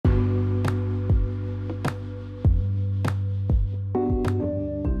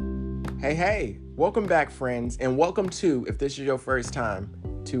Hey, welcome back, friends, and welcome to, if this is your first time,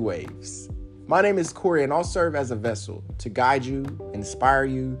 Two Waves. My name is Corey, and I'll serve as a vessel to guide you, inspire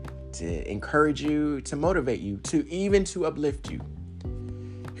you, to encourage you, to motivate you, to uplift you.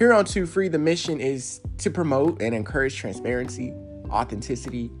 Here on Two Free, the mission is to promote and encourage transparency,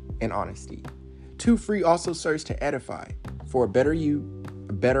 authenticity, and honesty. Two Free also serves to edify for a better you,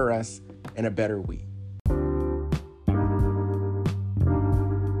 a better us, and a better we.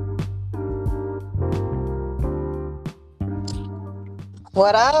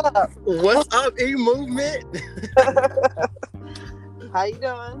 What up? What's up, E-Movement? How you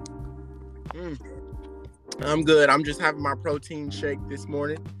doing? I'm good. I'm just having my protein shake this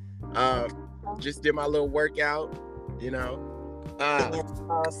morning. Just did my little workout, you know.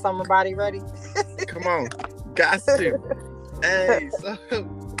 Summer body ready? Come on. Got to. Hey,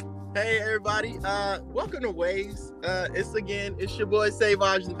 everybody. Welcome to Waves. It's your boy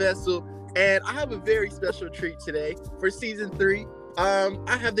Savage the Vessel, and I have a very special treat today for season 3. I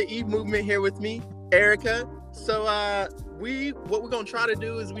have the Eve Movement here with me, Erica. So what we're gonna try to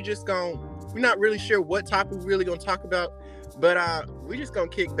do is we're not really sure what topic we're really gonna talk about, but we're just gonna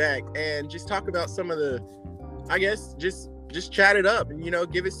kick back and just talk about some of the, I guess, just chat it up and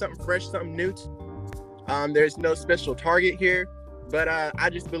give it something fresh, something new. There's no special target here, but I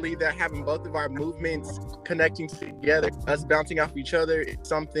just believe that having both of our movements connecting together, us bouncing off each other, it's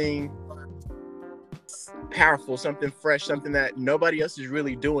something powerful, something fresh, something that nobody else is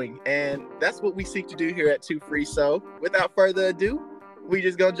really doing, and that's what we seek to do here at Two Free. So without further ado, we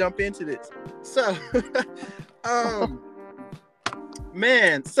just gonna jump into this. So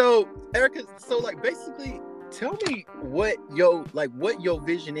so Erica, basically tell me what your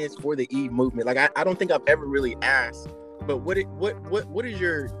vision is for the Eve Movement. I don't think I've ever really asked, but what is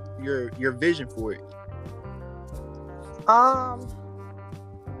your vision for it?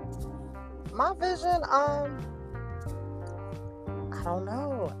 My vision, I don't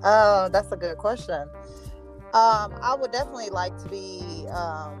know. That's a good question. I would definitely like to be,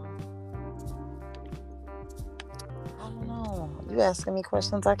 I don't know. You asking me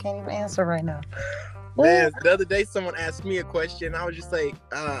questions I can't even answer right now. Man, the other day someone asked me a question. I was just like,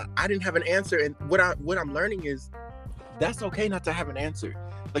 I didn't have an answer. And what I'm learning is that's okay not to have an answer.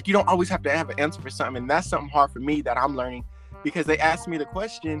 Like, you don't always have to have an answer for something. And that's something hard for me that I'm learning, because they asked me the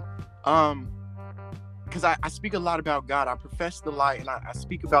question, because I speak a lot about God. I profess the light, and I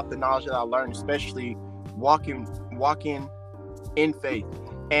speak about the knowledge that I learned, especially walking in faith.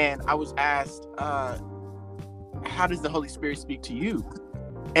 And I was asked, how does the Holy Spirit speak to you?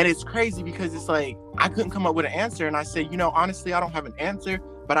 And it's crazy because it's like I couldn't come up with an answer. And I said, honestly, I don't have an answer.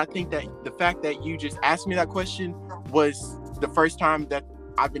 But I think that the fact that you just asked me that question was the first time that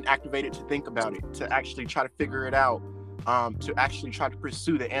I've been activated to think about it, to actually try to figure it out, to actually try to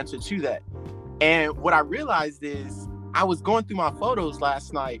pursue the answer to that. And what I realized is I was going through my photos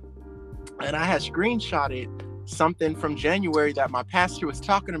last night, and I had screenshotted something from January that my pastor was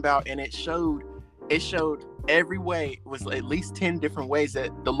talking about, and it showed every way. It was at least 10 different ways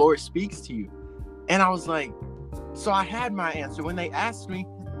that the Lord speaks to you. And I was like, so I had my answer. When they asked me,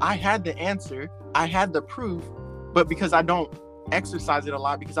 I had the answer, I had the proof, but because I don't exercise it a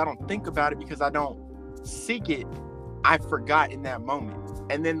lot, because I don't think about it, because I don't seek it, I forgot in that moment.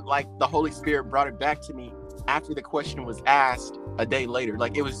 And then the Holy Spirit brought it back to me after the question was asked a day later.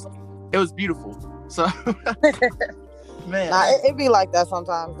 It was beautiful. So man, it be like that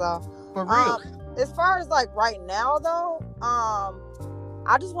sometimes though. For real. As far as right now though, I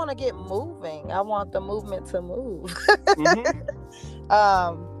just want to get moving. I want the movement to move. Mm-hmm.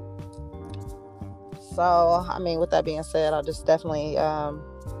 So I mean, with that being said, I just definitely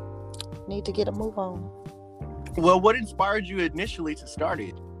need to get a move on. Well, what inspired you initially to start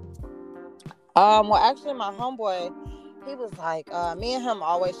it? Well, actually, my homeboy, he was like, me and him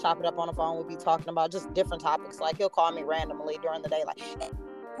always chop it up on the phone. We'd be talking about just different topics. He'll call me randomly during the day, hey,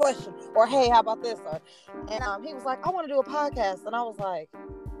 question, or hey, how about this? And he was like, I want to do a podcast. And I was like,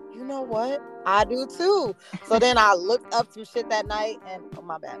 you know what? I do too. So then I looked up some shit that night, and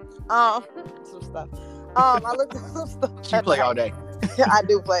my bad. Some stuff. I looked up some stuff. You play all day. I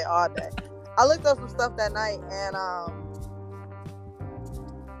do play all day. I looked up some stuff that night, and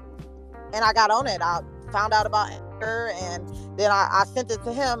I got on it. I found out about Anchor, and then I sent it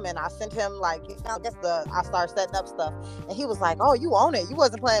to him, and I sent him I started setting up stuff, and he was like, "Oh, you own it. You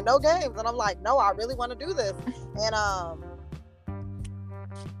wasn't playing no games." And I'm like, "No, I really want to do this." And I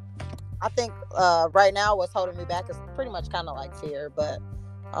think right now what's holding me back is pretty much kind of fear, but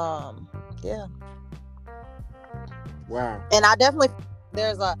yeah. Wow. And I definitely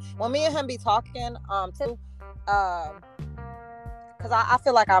when me and him be talking too, because I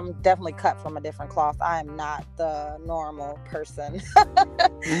feel like I'm definitely cut from a different cloth. I am not the normal person.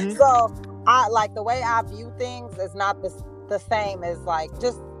 Mm-hmm. So I like the way I view things is not the same as like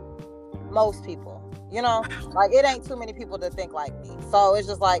just most people, you know, like it ain't too many people that think like me. So it's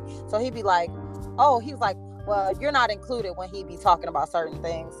just like, so he'd be like, oh, he was like, well, you're not included when he be talking about certain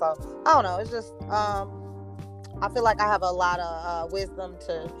things. So I don't know. It's just, I feel like I have a lot of wisdom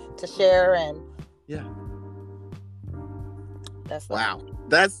to share, and yeah. That's wow.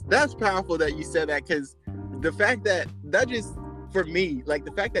 That's powerful that you said that, because the fact that just, for me, like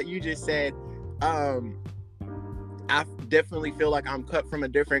the fact that you just said, I definitely feel like I'm cut from a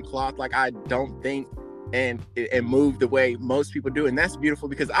different cloth. Like I don't think and move the way most people do. And that's beautiful,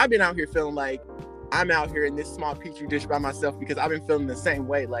 because I've been out here feeling like I'm out here in this small petri dish by myself, because I've been feeling the same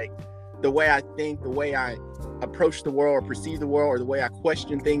way. Like the way I think, the way I approach the world or perceive the world, or the way I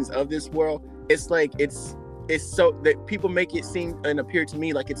question things of this world, it's like it's so that people make it seem and appear to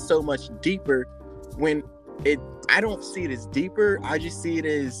me like it's so much deeper, when I don't see it as deeper. I just see it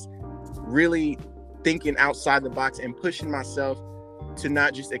as really thinking outside the box and pushing myself to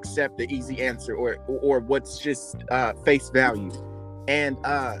not just accept the easy answer or what's just face value. And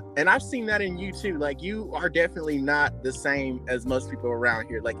I've seen that in you too. Like you are definitely not the same as most people around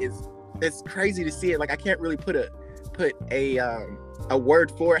here. Like it's crazy to see it. Like I can't really put a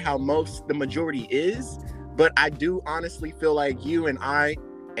word for how the majority is, but I do honestly feel like you and I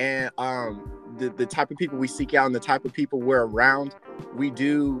and the type of people we seek out and the type of people we're around, we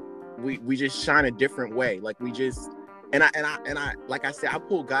just shine a different way. Like we just and I like I said, I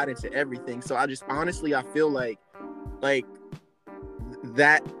pull God into everything. So I just honestly, I feel like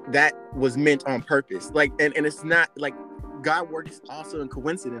that was meant on purpose. Like and it's not like God works also in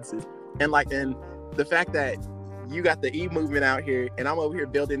coincidences. And the fact that you got the E movement out here and I'm over here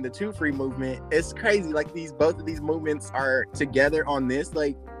building the Two Free movement, it's crazy. Like both of these movements are together on this.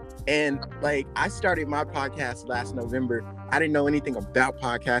 And I started my podcast last November. I didn't know anything about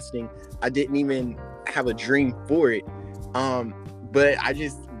podcasting. I didn't even have a dream for it. But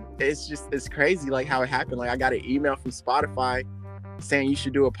it's crazy like how it happened. Like I got an email from Spotify saying you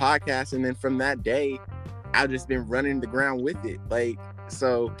should do a podcast, and then from that day I've just been running the ground with it.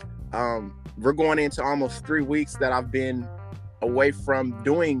 We're going into almost 3 weeks that I've been away from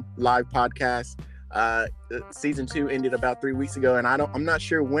doing live podcasts. Season 2 ended about 3 weeks ago, and I'm not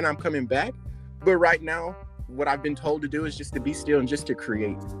sure when I'm coming back, but right now what I've been told to do is just to be still and just to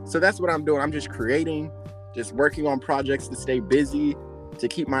create. So that's what I'm doing. I'm just creating, just working on projects to stay busy, to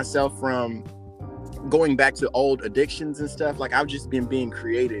keep myself from going back to old addictions and stuff. Like I've just been being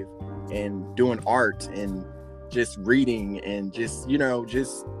creative and doing art and just reading and just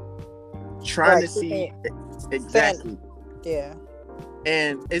trying to see exactly. Yeah.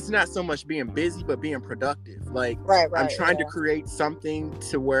 And it's not so much being busy, but being productive. Like right, I'm trying to create something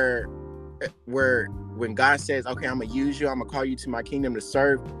to where when God says, okay, I'm gonna use you, I'm gonna call you to my kingdom to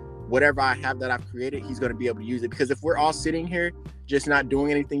serve, whatever I have that I've created, he's gonna be able to use it. Because if we're all sitting here just not doing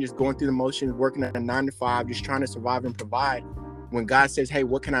anything, just going through the motions, working at a 9 to 5, just trying to survive and provide, when God says, hey,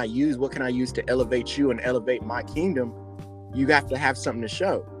 what can I use to elevate you and elevate my kingdom, you have to have something to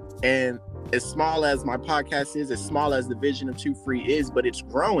show. And as small as my podcast is, as small as the vision of Two Free is, but it's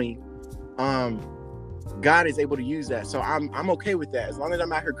growing, God is able to use that. So I'm okay with that. As long as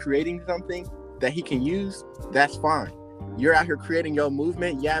I'm out here creating something that he can use, that's fine. You're out here creating your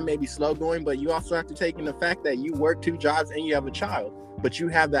movement. Yeah, it may be slow going, but you also have to take in the fact that you work 2 jobs and you have a child, but you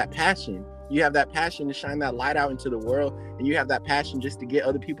have that passion. You have that passion to shine that light out into the world, and you have that passion just to get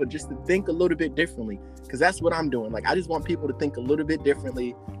other people just to think a little bit differently, because that's what I'm doing. Like I just want people to think a little bit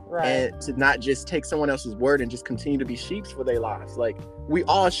differently, right, and to not just take someone else's word and just continue to be sheep for their lives. Like we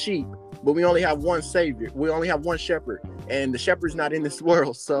all sheep, but we only have one savior. We only have one shepherd, and the shepherd's not in this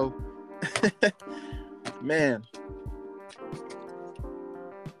world. So man,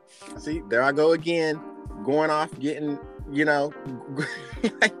 see, there I go again, going off, getting,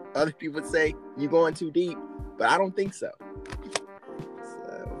 like other people say, you going too deep, but I don't think so.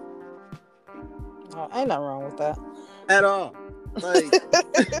 Oh, ain't nothing wrong with that at all. Like,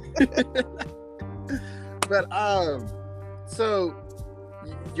 but so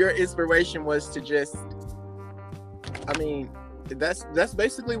your inspiration was to just, I mean, that's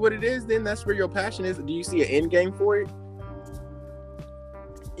basically what it is. Then that's where your passion is. Do you see an end game for it?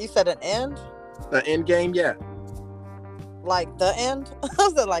 You said an end? An end game, yeah. Like the end?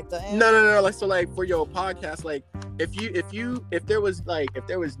 Was it like the end? No. Like for your podcast, like if there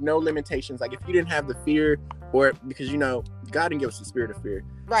was no limitations, like if you didn't have the fear, or because God didn't give us the spirit of fear.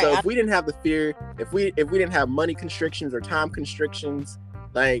 Right. So if we didn't have the fear, if we didn't have money constrictions or time constrictions,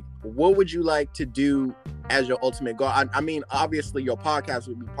 Like, what would you like to do as your ultimate goal? I mean, obviously your podcast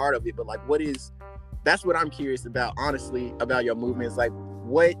would be part of it, but like, that's what I'm curious about, honestly, about your movement. Is like,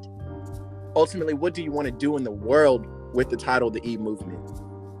 ultimately, what do you want to do in the world with the title, The E Movement?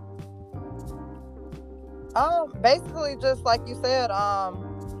 Basically, just like you said,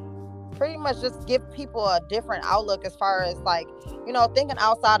 pretty much just give people a different outlook as far as like, thinking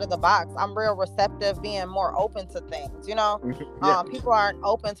outside of the box. I'm real receptive, being more open to things, Yeah. People aren't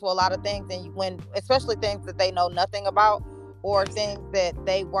open to a lot of things, and especially things that they know nothing about, or things that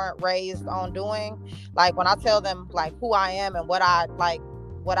they weren't raised on doing. Like when I tell them like who I am and what I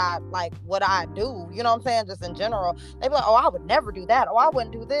do, you know what I'm saying, just in general, they be like, oh, I would never do that, or I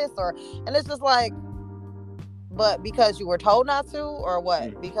wouldn't do this, and it's just like, but because you were told not to, or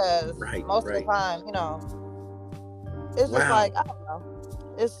what? Because most of the time, it's just like, I don't know,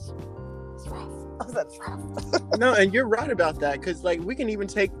 it's rough. That's rough. No, and you're right about that, because like we can even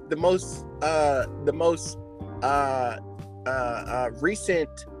take the most recent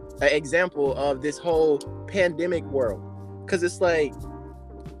example of this whole pandemic world, because it's like,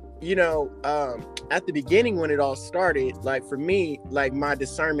 at the beginning when it all started, like for me, like my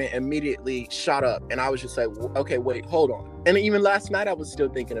discernment immediately shot up, and I was just like, okay, wait, hold on. And even last night I was still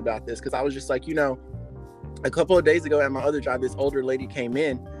thinking about this, because I was just like, a couple of days ago at my other job, this older lady came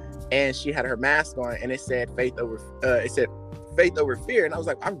in and she had her mask on, and it said faith over fear. And I was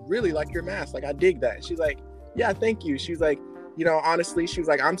like, I really like your mask, like I dig that. She's like, yeah, thank you. She's like, honestly, she was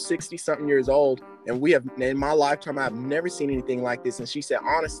like, I'm 60 something years old, and in my lifetime, I've never seen anything like this. And she said,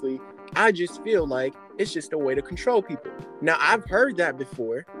 honestly, I just feel like it's just a way to control people. Now, I've heard that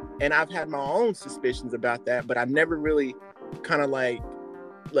before, and I've had my own suspicions about that, but I never really kind of like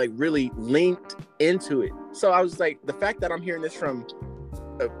really linked into it. So I was like, the fact that I'm hearing this from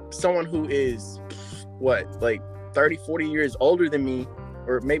someone who is like 30, 40 years older than me,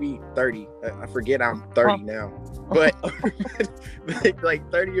 or maybe 30, I forget, I'm 30 now, but like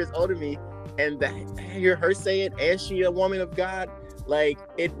 30 years older than me, and to hear her say it, and she a woman of God, like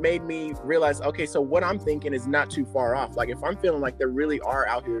it made me realize, okay, so what I'm thinking is not too far off. Like if I'm feeling like they really are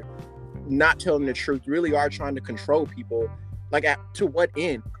out here not telling the truth, really are trying to control people, like to what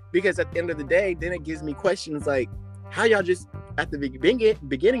end? Because at the end of the day, then it gives me questions like, how y'all just at the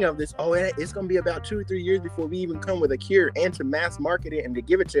beginning of this, it's gonna be about 2 or 3 years before we even come with a cure and to mass market it and to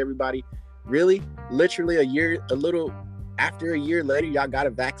give it to everybody. Really? Literally a little after a year later, y'all got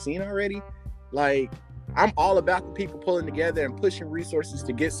a vaccine already? Like, I'm all about the people pulling together and pushing resources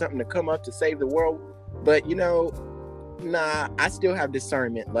to get something to come up to save the world. But nah, I still have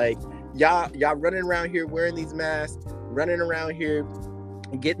discernment. Like y'all running around here wearing these masks, running around here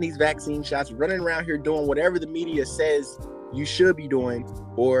getting these vaccine shots, running around here doing whatever the media says you should be doing,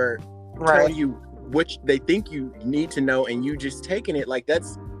 or telling you which they think you need to know, and you just taking it. Like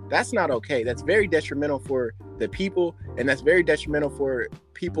that's not okay. That's very detrimental for the people, and that's very detrimental for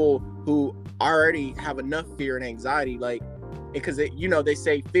people who already have enough fear and anxiety. Like, because they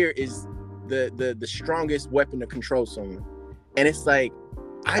say fear is the strongest weapon to control someone, and it's like,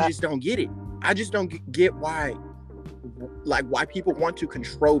 I just don't get it. I just don't get why people want to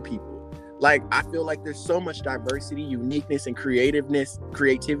control people. Like, I feel like there's so much diversity, uniqueness, and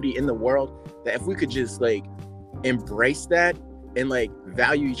creativity in the world, that if we could just like embrace that and like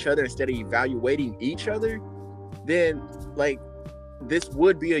value each other instead of evaluating each other, then like this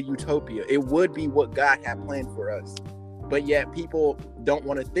would be a utopia. It would be what God had planned for us. But yet people don't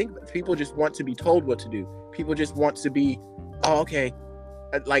want to think. People just want to be told what to do. People just want to be, oh, okay,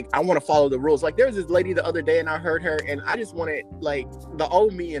 like I want to follow the rules. Like there was this lady the other day, and I heard her, and I just wanted, like, the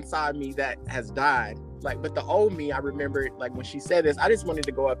old me inside me that has died, like, but the old me, I remember, like, when she said this, I just wanted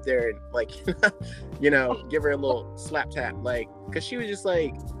to go up there and like give her a little slap tap, like, because she was just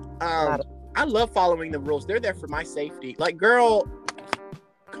like, I love following the rules. They're there for my safety. Like, girl,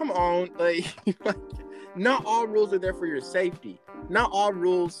 come on. Like not all rules are there for your safety. Not all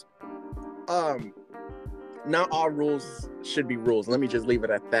rules should be rules. Let me just leave it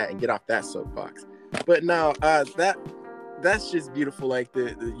at that and get off that soapbox. But no, that's just beautiful. Like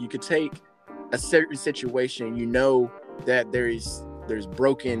you could take a certain situation, that there's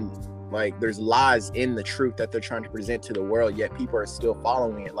broken, like there's lies in the truth that they're trying to present to the world, yet people are still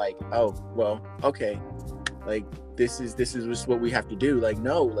following it. Like, oh, well, okay, like this is just what we have to do. Like,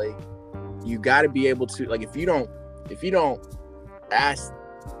 no, like you got to be able to, like, if you don't ask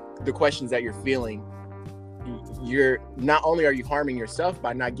the questions that you're feeling, you're not only are you harming yourself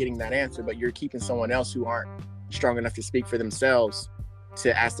by not getting that answer, but you're keeping someone else who aren't strong enough to speak for themselves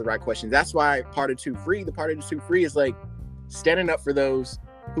to ask the right questions. That's why part of Too Free is like standing up for those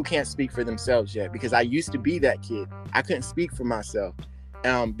who can't speak for themselves yet. Because I used to be that kid. I couldn't speak for myself.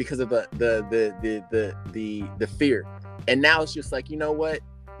 because of the fear. And now it's just like, you know what?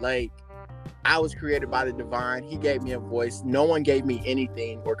 Like, I was created by the divine. He gave me a voice. No one gave me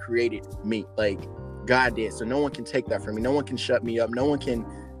anything or created me. Like, God did. So no one can take that from me. No one can shut me up. No one can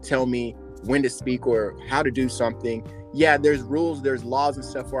tell me when to speak or how to do something. Yeah, there's rules, there's laws and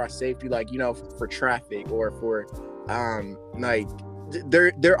stuff for our safety, like, you know, for traffic or for like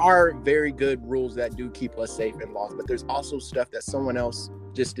there are very good rules that do keep us safe and laws, but there's also stuff that someone else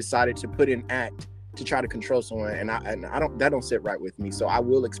just decided to put in act to try to control someone, and I don't, that don't sit right with me. So I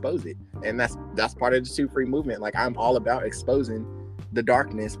will expose it, and that's part of the Two Free movement. Like, I'm all about exposing the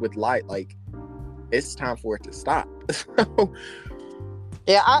darkness with light. Like, it's time for it to stop.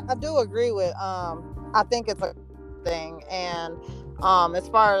 Yeah, I do agree with I think it's a thing. And as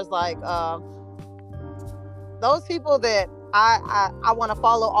far as like those people that I want to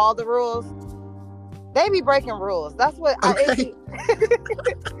follow all the rules, they be breaking rules. That's what Okay.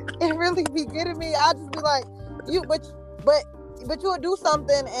 it really be getting me. I just be like, but you'll do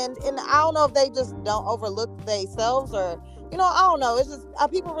something, and I don't know if they just don't overlook themselves, or, you know, I don't know. It's just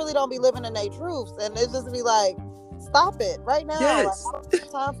people really don't be living in their truths, and it just be like, stop it right now. Yes. Like, I don't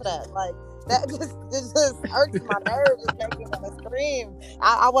have time for that. Like, that just hurts my nerves. It makes me want to scream.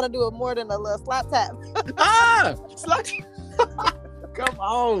 I want to do it more than a little slap tap. Slap. Come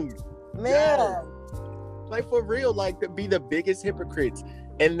on, Man. yes. Like, for real, like, to be the biggest hypocrites.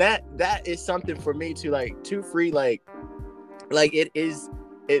 And that is something for me to, like, Two Free, like like,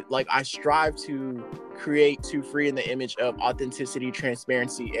 I strive to create Two Free in the image of authenticity,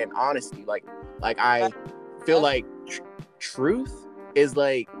 transparency, and honesty. Like I feel like truth is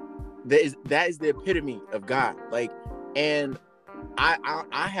like, that is the epitome of God. Like, and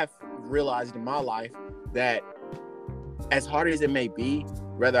I have realized in my life that as hard as it may be,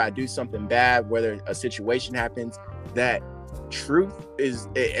 whether I do something bad, whether a situation happens, that truth is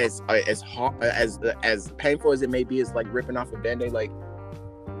as hard, as painful as it may be, is like ripping off a band-aid. Like,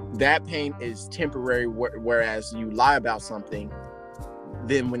 that pain is temporary, whereas you lie about something,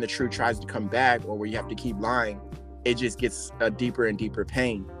 then when the truth tries to come back, or where you have to keep lying, it just gets a deeper and deeper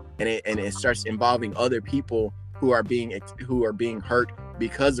pain, and it starts involving other people who are being hurt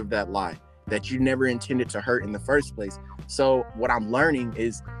because of that lie that you never intended to hurt in the first place. So what I'm learning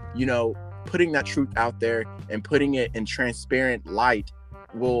is, you know, putting that truth out there and putting it in transparent light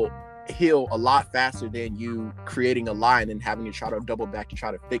will heal a lot faster than you creating a lie and then having to try to double back to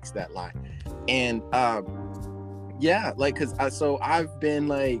try to fix that lie. And yeah, like, so I've been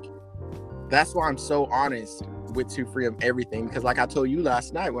like, that's why I'm so honest with Two Free of everything, because like I told you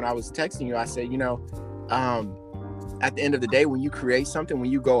last night when I was texting you, I said, you know, at the end of the day, when you create something,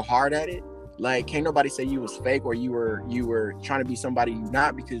 when you go hard at it, like, can't nobody say you was fake or you were trying to be somebody you're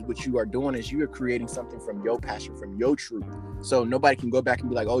not, because what you are doing is you are creating something from your passion, from your truth. So nobody can go back and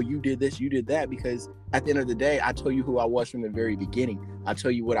be like, oh, you did this, you did that, because at the end of the day, I told you who I was from the very beginning. I tell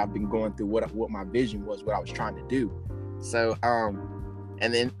you what I've been going through, what my vision was, what I was trying to do. So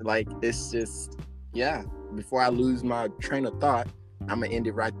and then, like, it's just, yeah, before I lose my train of thought, I'm gonna end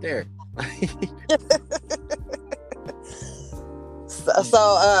it right there. I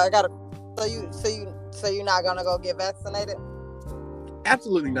gotta. So you're not gonna go get vaccinated?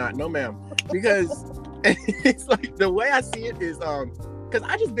 Absolutely not, no ma'am. Because it's like, the way I see it is, because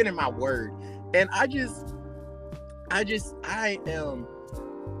I just been in my word, and I just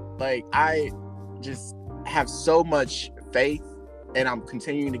have so much faith, and I'm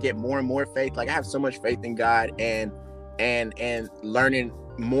continuing to get more and more faith. Like, I have so much faith in God, and learning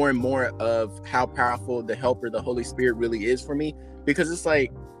more and more of how powerful the helper, the Holy Spirit, really is for me. Because it's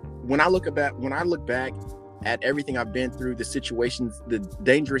like, when I look back at everything I've been through, the situations, the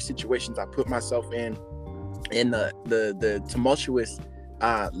dangerous situations I put myself in the tumultuous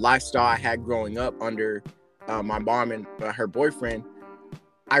lifestyle I had growing up under my mom and her boyfriend,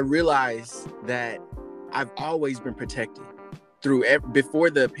 I realized that I've always been protected through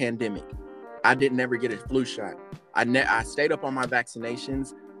before the pandemic. I didn't ever get a flu shot. I stayed up on my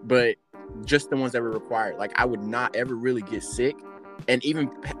vaccinations, but just the ones that were required. Like, I would not ever really get sick. And even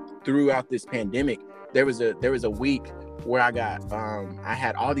throughout this pandemic, there was a week where I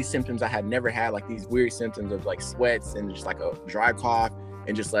had all these symptoms I had never had, like these weird symptoms of like sweats and just like a dry cough,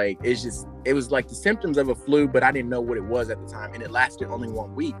 and just like, it was like the symptoms of a flu, but I didn't know what it was at the time. And it lasted only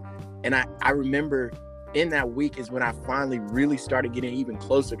 1 week. And I remember in that week is when I finally really started getting even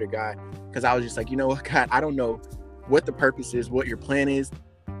closer to God, because I was just like, you know what, God, I don't know what the purpose is, what your plan is,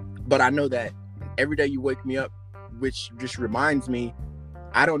 but I know that every day you wake me up, which just reminds me,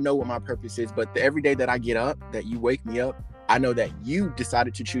 I don't know what my purpose is, but every day that I get up, that you wake me up, I know that you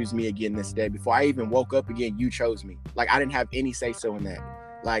decided to choose me again this day. Before I even woke up again, you chose me. Like, I didn't have any say so in that.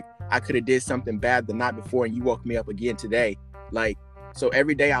 Like, I could have did something bad the night before and you woke me up again today. Like, so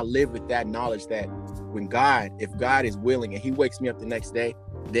every day I live with that knowledge that if God is willing and he wakes me up the next day,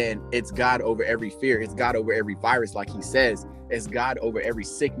 then it's God over every fear. It's God over every virus, like he says. It's God over every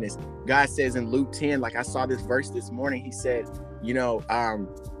sickness. God says in Luke 10, like I saw this verse this morning, he said, I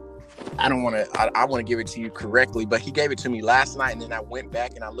want to give it to you correctly, but he gave it to me last night. And then I went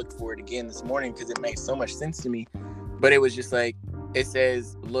back and I looked for it again this morning because it made so much sense to me. But it was just like, it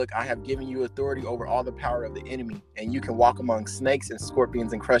says, look, I have given you authority over all the power of the enemy, and you can walk among snakes and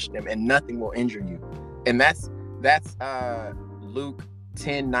scorpions and crush them, and nothing will injure you. And that's Luke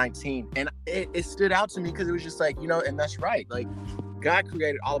 10:19. And it stood out to me because it was just like, and that's right. Like, God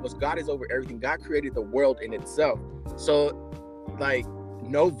created all of us. God is over everything. God created the world in itself. So, like,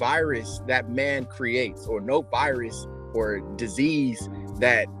 no virus that man creates, or no virus or disease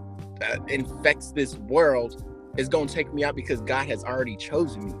that infects this world is going to take me out, because God has already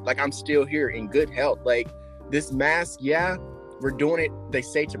chosen me. Like, I'm still here in good health. Like, this mask, yeah, we're doing it, they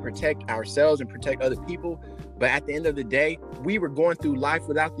say, to protect ourselves and protect other people. But at the end of the day, we were going through life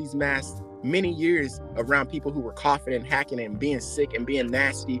without these masks many years around people who were coughing and hacking and being sick and being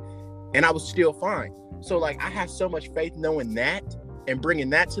nasty, and I was still fine. So, like, I have so much faith knowing that and bringing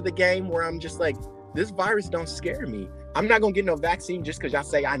that to the game, where I'm just like, this virus don't scare me. I'm not going to get no vaccine just because y'all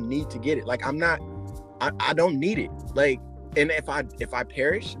say I need to get it. Like, I don't need it. Like, and if I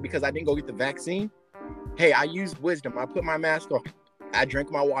perish because I didn't go get the vaccine, hey, I used wisdom. I put my mask on. I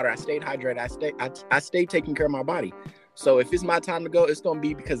drank my water. I stayed hydrated. I stayed taking care of my body. So if it's my time to go, it's going to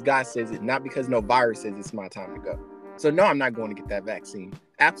be because God says it, not because no virus says it's my time to go. So no, I'm not going to get that vaccine.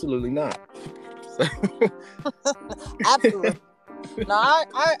 Absolutely not. So. Absolutely. No,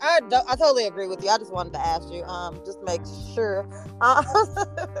 I totally agree with you. I just wanted to ask you, just to make sure.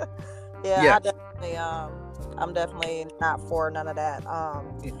 Yeah. I'm definitely not for none of that.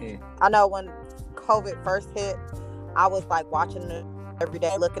 I know when COVID first hit, I was like watching it every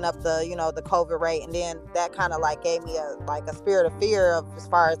day, looking up the the COVID rate, and then that kind of like gave me a spirit of fear of, as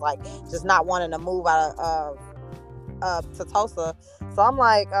far as like just not wanting to move out to Tulsa. So I'm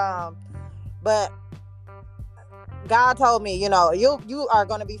like, but God told me, you are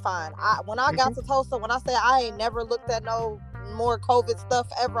gonna be fine. When I got to Tulsa, when I say I ain't never looked at no more COVID stuff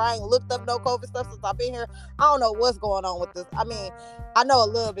ever, I ain't looked up no COVID stuff since I've been here. I don't know what's going on with this. I mean, I know a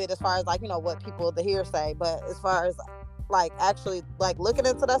little bit as far as like what people the here say, but as far as like actually like looking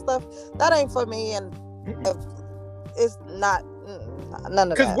into that stuff, that ain't for me, and it's not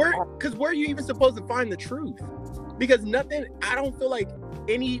none of that. Because where are you even supposed to find the truth? Because I don't feel like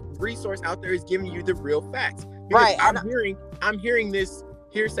any resource out there is giving you the real facts. Because right. I'm hearing this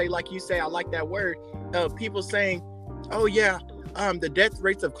hearsay, like you say, I like that word, people saying, oh yeah, the death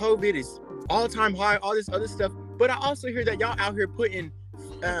rates of COVID is all-time high, all this other stuff. But I also hear that y'all out here putting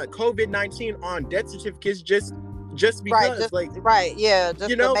COVID-19 on death certificates just because, right, yeah, just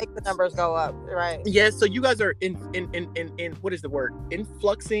to make the numbers go up, right? Yeah, so you guys are in what is the word?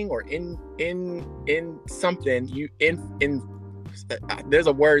 Influxing or in something. There's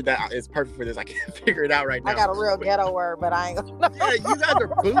a word that is perfect for this. I can't figure it out right now. I got a real ghetto word, but I ain't gonna. Yeah, you guys are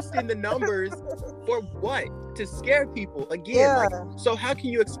boosting the numbers for what? To scare people again. Yeah. So how can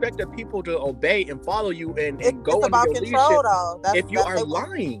you expect the people to obey and follow you and go it's under about your control, leadership though. if you are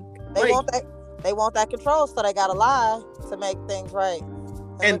lying? They want that control, so they gotta lie to make things right.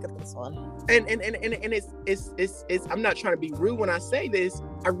 And look at this one. And it's I'm not trying to be rude when I say this.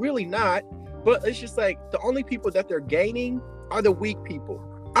 I'm really not. But it's just like the only people that they're gaining are the weak people.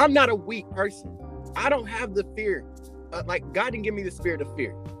 I'm not a weak person. I don't have the fear. Like, God didn't give me the spirit of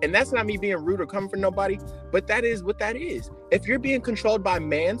fear. And that's not me being rude or coming for nobody, but that is what that is. If you're being controlled by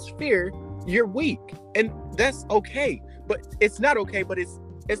man's fear, you're weak. And that's okay. But it's not okay, but it's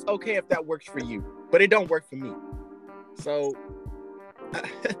okay if that works for you. But it don't work for me. So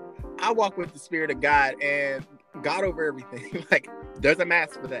I walk with the spirit of God and God over everything. Like, there's a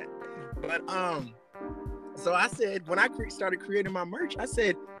mask for that. But so I said, when I started creating my merch, I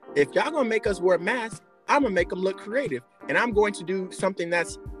said, if y'all gonna make us wear masks, I'm gonna make them look creative, and I'm going to do something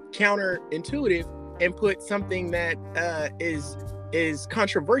that's counterintuitive and put something that is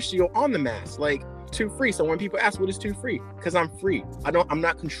controversial on the mask, like too free. So when people ask, what is too free? Because I'm free. I'm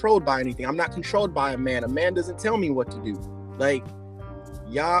not controlled by anything. I'm not controlled by a man. A man doesn't tell me what to do. Like,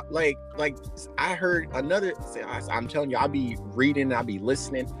 y'all, like I heard another. I'm telling you, I'll be reading, I'll be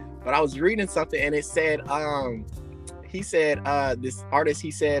listening. But I was reading something and it said, he said, this artist, he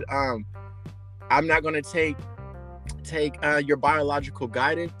said, I'm not going to take your biological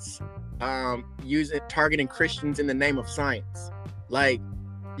guidance, use it targeting Christians in the name of science. Like,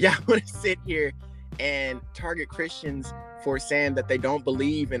 yeah, I want to sit here and target Christians for saying that they don't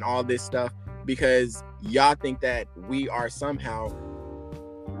believe in all this stuff because y'all think that we are somehow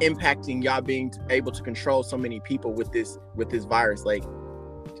impacting y'all being able to control so many people with this virus. Like,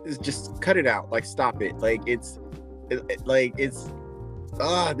 just cut it out. Like, stop it. Like, this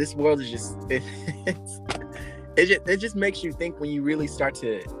world is just it just makes you think when you really start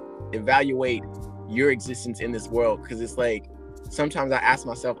to evaluate your existence in this world. Because it's like, sometimes I ask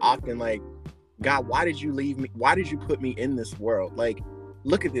myself often, like, God, why did you leave me? Why did you put me in this world? Like,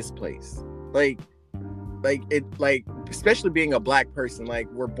 look at this place. Like especially being a Black person, like,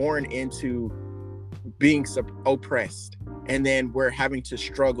 we're born into being oppressed, and then we're having to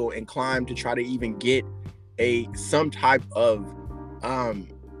struggle and climb to try to even get some type of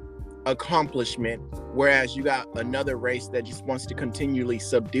accomplishment, whereas you got another race that just wants to continually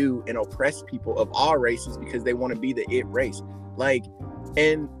subdue and oppress people of all races because they want to be the it race. Like,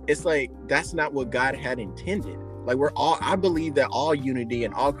 and it's like, that's not what God had intended. Like, I believe that all unity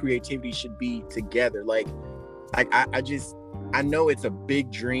and all creativity should be together. Like, I know it's a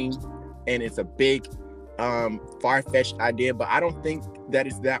big dream and it's a big far-fetched idea, but I don't think that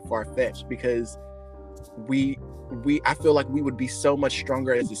it's that far-fetched, because I feel like we would be so much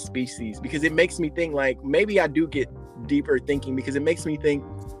stronger as a species, because it makes me think, like, maybe I do get deeper thinking, because it makes me think,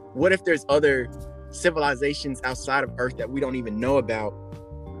 what if there's other civilizations outside of Earth that we don't even know about,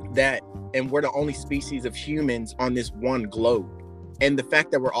 and we're the only species of humans on this one globe, and the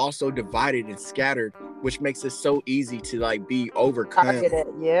fact that we're also divided and scattered, which makes it so easy to, like, be overcome.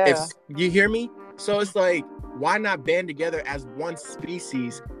 Yeah. If you hear me? So it's like, why not band together as one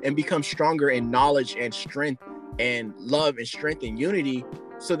species and become stronger in knowledge and strength and love and strength and unity,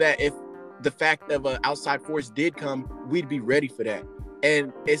 so that if the fact of an outside force did come, we'd be ready for that.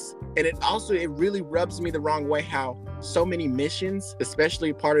 And it really rubs me the wrong way how so many missions,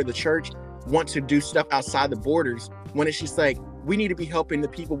 especially part of the church, want to do stuff outside the borders, when it's just like, we need to be helping the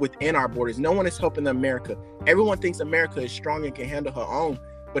people within our borders. No one is helping America. Everyone thinks America is strong and can handle her own,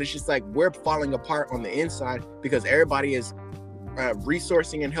 but it's just like, we're falling apart on the inside because everybody is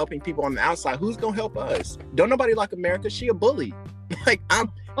resourcing and helping people on the outside. Who's gonna help us? Don't nobody like America. She a bully.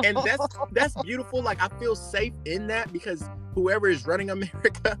 And that's beautiful. Like, I feel safe in that, because whoever is running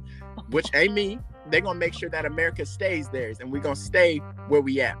America, which ain't me, they're gonna make sure that America stays theirs, and we're gonna stay where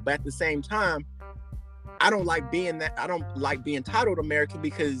we at. But at the same time, I don't like being titled America,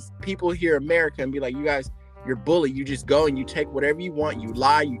 because people hear America and be like, you guys, you're bully. You just go and you take whatever you want. You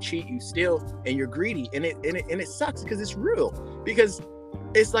lie, you cheat, you steal, and you're greedy. And it sucks, because it's real. Because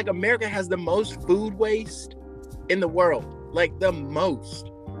it's like, America has the most food waste in the world, like the most.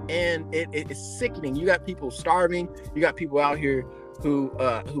 And it's sickening. You got people starving. You got people out here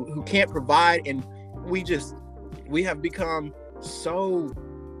who can't provide. And we have become so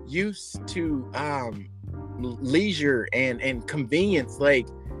used to leisure and convenience, like,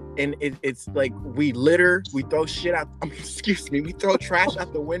 and it's like, we litter, we throw shit out, we throw trash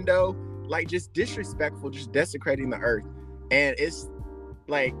out the window, like, just disrespectful, just desecrating the earth. And it's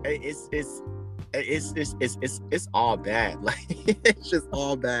like, it's all bad. Like, it's just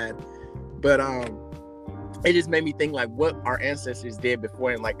all bad. But it just made me think, like, what our ancestors did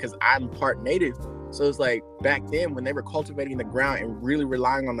before. And, like, because I'm part native, so it's like, back then when they were cultivating the ground and really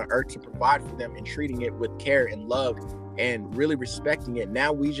relying on the earth to provide for them and treating it with care and love and really respecting it,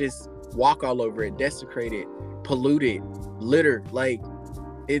 now we just walk all over it, desecrate it, pollute it, litter. Like,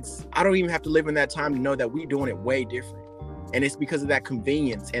 I don't even have to live in that time to know that we doing it way different. And it's because of that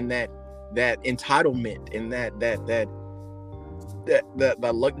convenience and that entitlement, and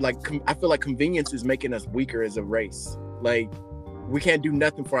I feel like convenience is making us weaker as a race. Like, we can't do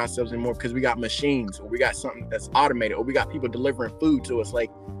nothing for ourselves anymore because we got machines, or we got something that's automated, or we got people delivering food to us.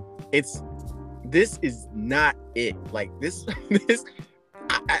 Like, this is not it. Like, this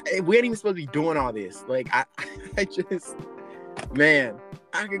we ain't even supposed to be doing all this. Like, I just, man,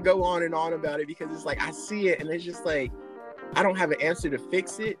 I could go on and on about it, because it's like, I see it and it's just like, I don't have an answer to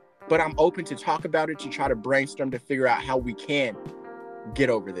fix it, but I'm open to talk about it, to try to brainstorm, to figure out how we can get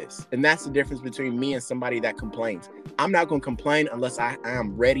over this. And that's the difference between me and somebody that complains. I'm not going to complain unless I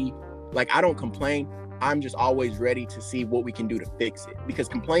am ready. Like, I don't complain. I'm just always ready to see what we can do to fix it, because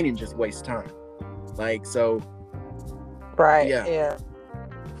complaining just wastes time. Like, so. Right. Yeah.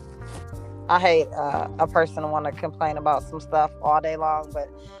 I hate a person want to complain about some stuff all day long, but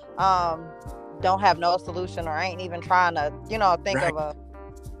don't have no solution, or ain't even trying to, think right. of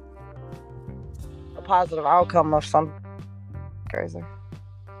a positive outcome of some crazy.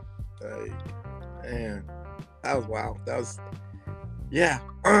 Man, that was wild. That was, yeah.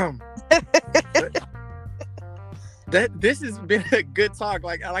 This has been a good talk.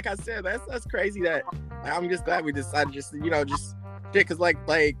 Like I said, that's crazy that I'm just glad we decided just shit, because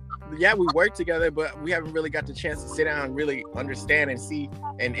yeah, we work together, but we haven't really got the chance to sit down and really understand and see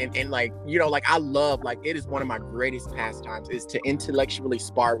and I love, it is one of my greatest pastimes is to intellectually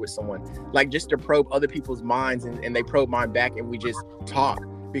spar with someone, just to probe other people's minds and they probe mine back and we just talk,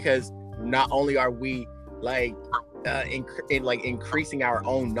 because not only are we increasing our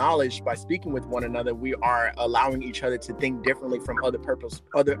own knowledge by speaking with one another, we are allowing each other to think differently from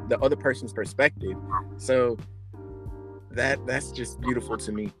the other person's perspective. So that's just beautiful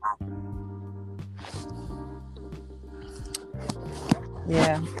to me.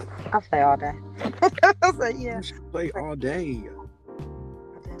 Yeah, I'll play all day. So, yeah, you should play all day.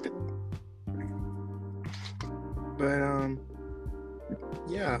 But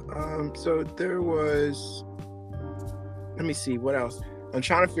yeah. So there was. Let me see what else. I'm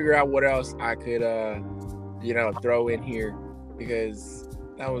trying to figure out what else I could throw in here, because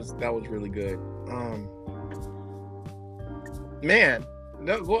that was really good. Man,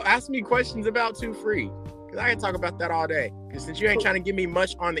 well, ask me questions about Too Free, because I can talk about that all day. Because since you ain't trying to give me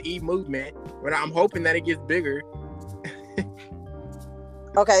much on the E movement, but I'm hoping that it gets bigger.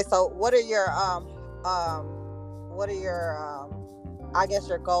 Okay, so what are your I guess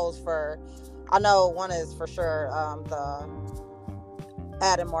your goals for? I know one is for sure the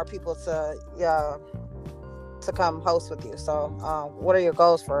adding more people to come host with you. So what are your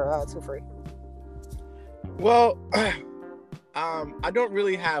goals for Too Free? Well, I don't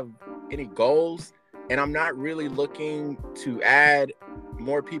really have any goals, and I'm not really looking to add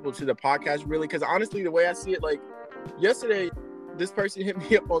more people to the podcast, really, because honestly, the way I see it, yesterday, this person hit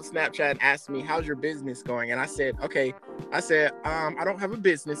me up on Snapchat and asked me, how's your business going? And I said, okay. I don't have a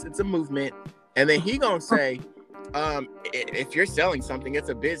business, it's a movement. And then he gonna say, if you're selling something, it's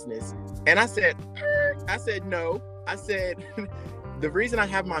a business. And I said, no. I said, the reason I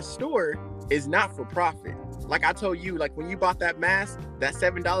have my store is not for profit. Like I told you, when you bought that mask, that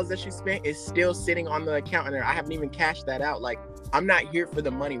 $7 that you spent is still sitting on the account in there. I haven't even cashed that out. I'm not here for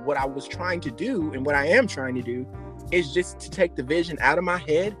the money. What I was trying to do, and what I am trying to do, is just to take the vision out of my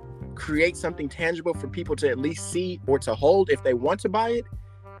head, create something tangible for people to at least see or to hold if they want to buy it.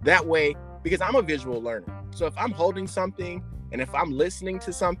 That way, because I'm a visual learner. So if I'm holding something and if I'm listening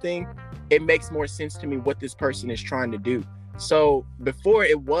to something, it makes more sense to me what this person is trying to do. So before,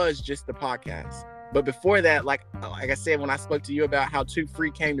 it was just the podcast. But before that, like I said, when I spoke to you about how Too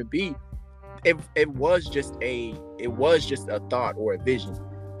Free came to be, it was just a thought or a vision.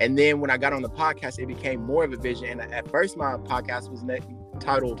 And then when I got on the podcast, it became more of a vision. And at first, my podcast was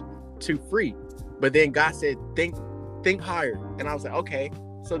titled Too Free. But then God said, think higher. And I was like, okay.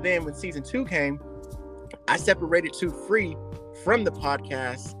 So then when season 2 came, I separated Too Free from the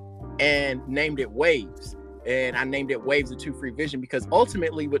podcast and named it Waves. And I named it Waves of Too Free Vision, because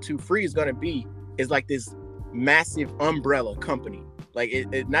ultimately what Too Free is going to be is like this massive umbrella company. Like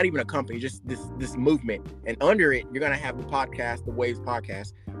it's not even a company, just this movement. And under it, you're going to have the podcast, the Waves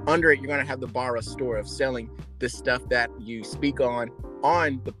podcast. Under it, you're going to have the Bara store of selling the stuff that you speak on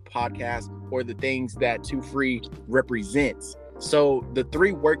the podcast, or the things that Too Free represents. So the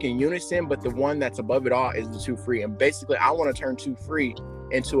three work in unison, but the one that's above it all is the Too Free. And basically, I want to turn Too Free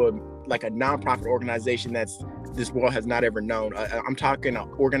into a nonprofit organization that's this world has not ever known. I'm talking an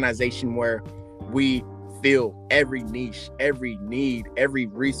organization where we fill every niche, every need, every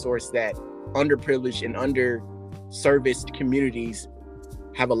resource that underprivileged and underserviced communities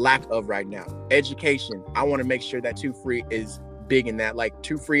have a lack of right now. Education. I want to make sure that Too Free is big in that. Like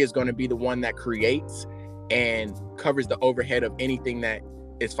Too Free is going to be the one that creates and covers the overhead of anything that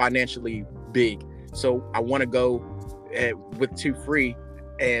is financially big. So I want to go with Too Free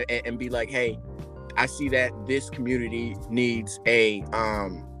and be like, hey, I see that this community needs a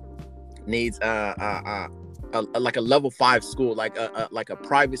level 5 school, like a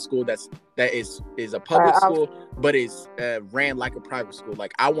private school that is a public school, but is ran like a private school.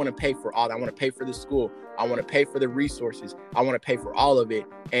 Like I want to pay for all that. I want to pay for the school. I want to pay for the resources. I want to pay for all of it,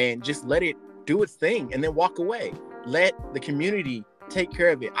 and just let it do its thing and then walk away. Let the community take care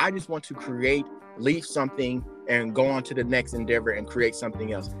of it. I just want to leave something and go on to the next endeavor and create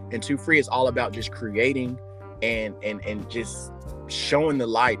something else. And Too Free is all about just creating and just showing the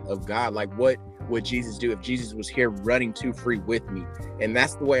light of God. Like what would Jesus do if Jesus was here running Too Free with me? And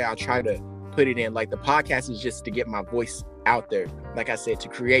that's the way I try to put it in. Like the podcast is just to get my voice out there, like I said, to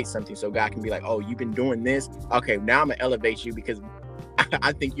create something so God can be like, oh, you've been doing this, okay, now I'm gonna elevate you because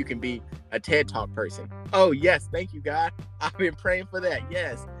I think you can be a TED Talk person. Oh yes, thank you, God, I've been praying for that.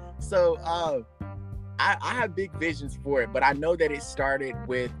 Yes. So I have big visions for it, but I know that it started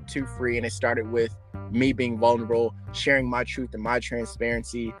with Too Free, and it started with me being vulnerable, sharing my truth and my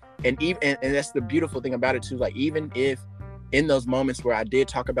transparency, And even and that's the beautiful thing about it too. Like, even if in those moments where I did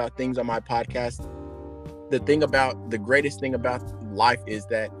talk about things on my podcast, the greatest thing about life is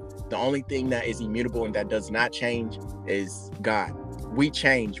that the only thing that is immutable and that does not change is God. We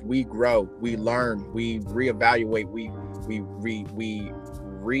change, we grow, we learn, we reevaluate, we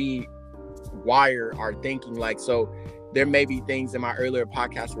rewire our thinking. Like, so there may be things in my earlier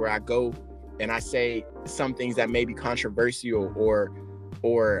podcast where I go and I say some things that may be controversial or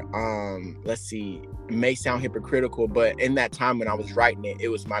let's see, may sound hypocritical, but in that time when I was writing it, it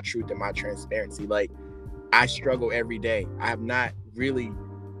was my truth and my transparency. Like, I struggle every day. I have not really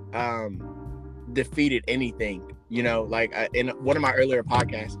defeated anything, you know, like in one of my earlier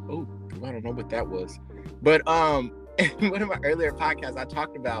podcasts. Oh, I don't know what that was, but in one of my earlier podcasts, I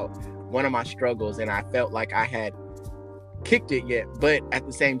talked about one of my struggles, and I felt like I had kicked it yet. But at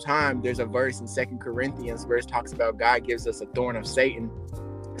the same time, there's a verse in 2 Corinthians where it talks about God gives us a thorn of Satan,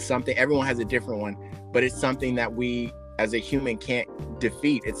 something, everyone has a different one, but it's something that we as a human can't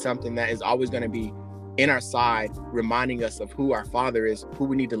defeat. It's something that is always going to be in our side, reminding us of who our Father is, who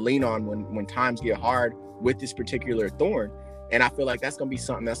we need to lean on when times get hard with this particular thorn. And I feel like that's going to be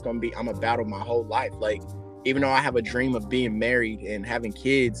something that's going to be, I'm going to battle my whole life. Like, even though I have a dream of being married and having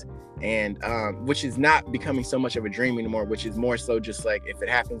kids, and which is not becoming so much of a dream anymore, which is more so just like, if it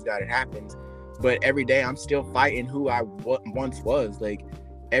happens, God, it happens. But every day I'm still fighting who I once was. Like,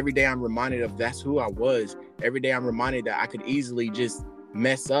 every day I'm reminded of that's who I was. Every day I'm reminded that I could easily just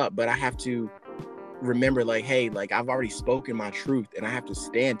mess up, but I have to remember, like, hey, like, I've already spoken my truth and I have to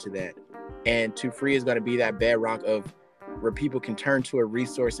stand to that. And Too Free is going to be that bedrock of where people can turn to a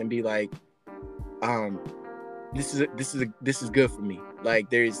resource and be like, this is good for me.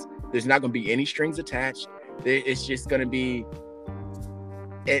 Like, there's not going to be any strings attached. It's just going to be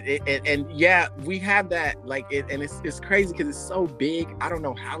and yeah, we have that, like, and it's crazy because it's so big. I don't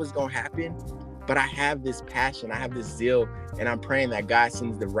know how it's going to happen, but I have this passion, I have this zeal, and I'm praying that God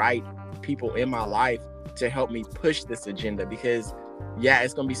sends the right people in my life to help me push this agenda, because yeah,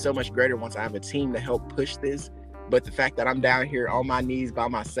 it's going to be so much greater once I have a team to help push this. But the fact that I'm down here on my knees by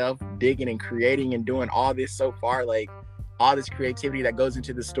myself, digging and creating and doing all this so far, like all this creativity that goes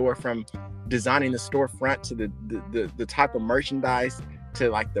into the store, from designing the storefront to the type of merchandise to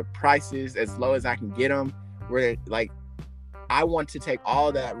like the prices as low as I can get them, where like I want to take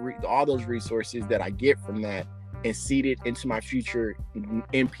all that all those resources that I get from that and seed it into my future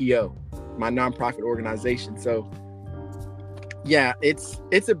NPO, my nonprofit organization. So yeah, it's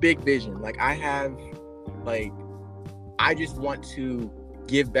a big vision. Like, I just want to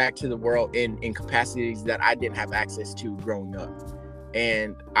give back to the world in capacities that I didn't have access to growing up.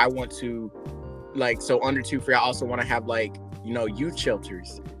 And I want to, like, so under Too Free, I also want to have, like, you know, youth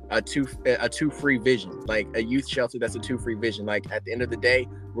shelters, a Too Free vision, like a youth shelter that's a Too Free vision. Like, at the end of the day,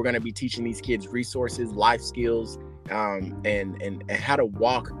 we're going to be teaching these kids resources, life skills, and how to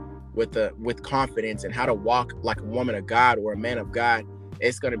walk with confidence, and how to walk like a woman of God or a man of God.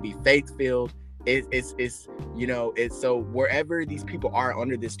 It's going to be faith-filled. It's you know, it's so wherever these people are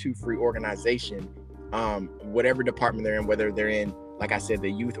under this Too Free organization, whatever department they're in, whether they're in, like I said,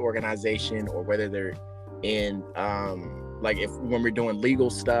 the youth organization, or whether they're in like, if when we're doing legal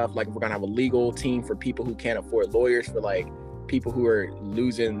stuff, like if we're gonna have a legal team for people who can't afford lawyers, for like people who are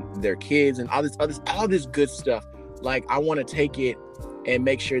losing their kids and all this good stuff. Like, I want to take it and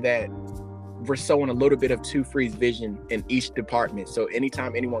make sure that we're sowing a little bit of Too Free's vision in each department. So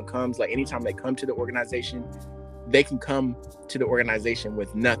anytime anyone comes, like anytime they come to the organization, they can come to the organization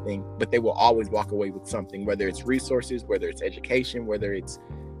with nothing, but they will always walk away with something, whether it's resources, whether it's education, whether it's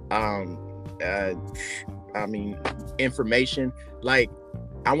information. Like,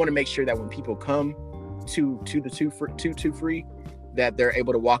 I want to make sure that when people come to Too Free, that they're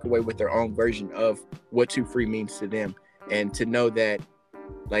able to walk away with their own version of what Too Free means to them, and to know that,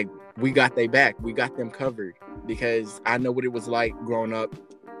 like, we got their back, we got them covered. Because I know what it was like growing up,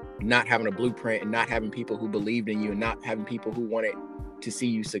 not having a blueprint, and not having people who believed in you, and not having people who wanted to see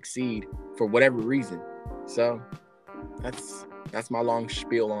you succeed for whatever reason. So that's my long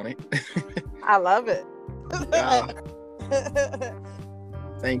spiel on it. I love it.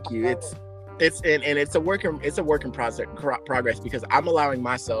 Thank you. It's a work in progress, because I'm allowing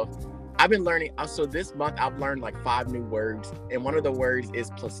myself. I've been learning. So this month I've learned like 5 new words, and one of the words is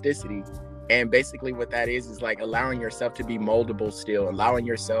plasticity. And basically what that is like allowing yourself to be moldable still, allowing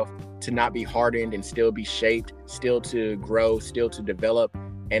yourself to not be hardened and still be shaped, still to grow, still to develop.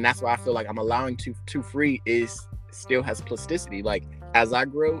 And that's why I feel like I'm allowing Too Free still has plasticity. Like, as I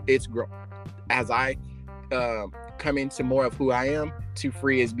grow, it's grow. As I come into more of who I am, Too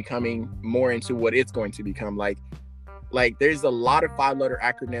Free is becoming more into what it's going to become. Like, like there's a lot of 5-letter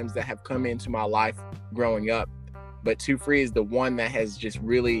acronyms that have come into my life growing up, but Too Free is the one that has just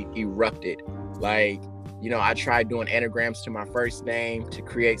really erupted. Like, you know, I tried doing anagrams to my first name to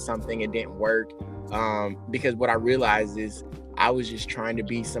create something. It didn't work, because what I realized is I was just trying to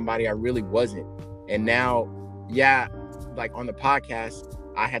be somebody I really wasn't. And now, yeah, like on the podcast,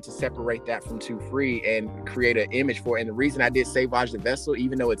 I had to separate that from Too Free and create an image for it. And the reason I did Savage the Vessel,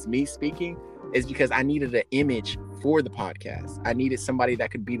 even though it's me speaking, is because I needed an image for the podcast. I needed somebody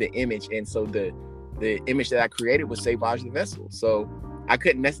that could be the image. And so the image that I created was Savage the Vessel. So I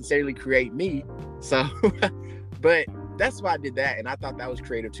couldn't necessarily create me. So, but that's why I did that. And I thought that was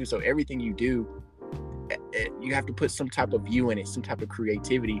creative too. So everything you do, you have to put some type of view in it, some type of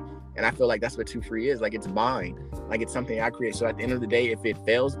creativity. And I feel like that's what Too Free is. Like, it's mine. Like, it's something I create. So at the end of the day, if it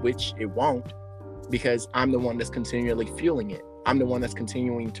fails, which it won't, because I'm the one that's continually fueling it. I'm the one that's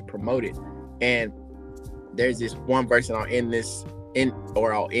continuing to promote it. And there's this one verse, and I'll end this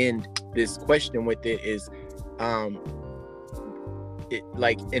question with it, is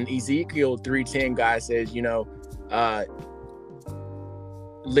like in Ezekiel 3:10, God says, you know,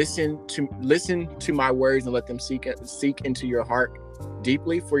 listen to my words and let them seek into your heart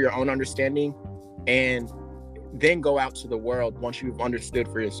deeply for your own understanding, and then go out to the world once you've understood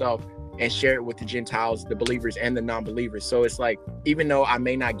for yourself and share it with the Gentiles, the believers and the non-believers. So it's like, even though I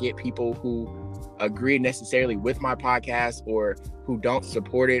may not get people who agree necessarily with my podcast, or who don't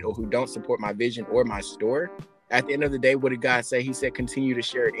support it, or who don't support my vision or my story, at the end of the day, what did God say? He said, continue to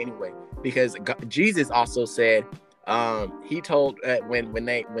share it anyway. Because Jesus also said, he told when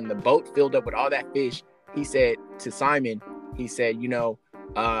the boat filled up with all that fish, he said to Simon, he said, you know,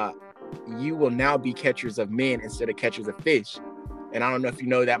 you will now be catchers of men instead of catchers of fish. And I don't know if you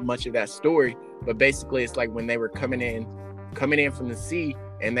know that much of that story, but basically it's like when they were coming in from the sea,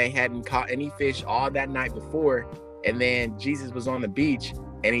 and they hadn't caught any fish all that night before, and then Jesus was on the beach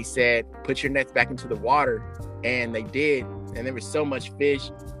and he said, put your nets back into the water, and they did, and there was so much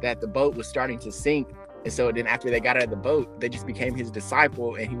fish that the boat was starting to sink. And so then after they got out of the boat, they just became his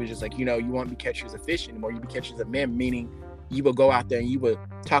disciple, and he was just like, you know, you won't be catchers of fish anymore, you be catchers of men, meaning you will go out there and you will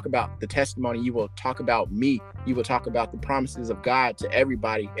talk about the testimony, you will talk about me, you will talk about the promises of God to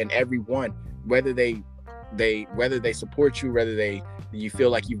everybody and everyone, whether they support you, whether you feel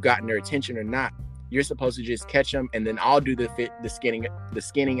like you've gotten their attention or not. You're supposed to just catch them, and then I'll do the skinning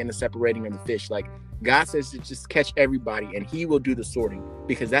and the separating of the fish. Like, God says to just catch everybody, and he will do the sorting,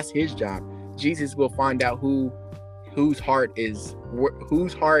 because that's his job. Jesus will find out whose heart is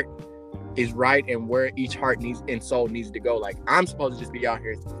right, and where each heart needs and soul needs to go. Like, I'm supposed to just be out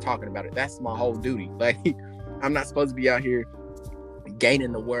here talking about it. That's my whole duty. Like, I'm not supposed to be out here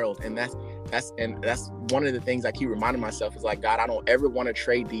gaining the world. And that's one of the things I keep reminding myself is like, God, I don't ever want to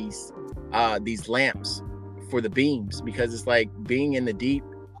trade these lamps for the beams, because it's like being in the deep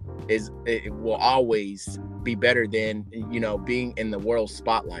it will always be better than, you know, being in the world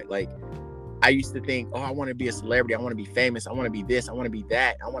spotlight. Like, I used to think, oh, I want to be a celebrity, I want to be famous, I want to be this, I want to be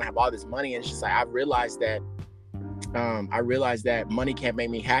that, I want to have all this money. And it's just like, I realized that money can't make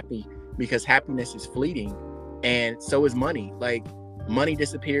me happy, because happiness is fleeting, and so is money. Like, money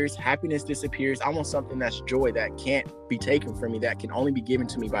disappears, happiness disappears. I want something that's joy, that can't be taken from me, that can only be given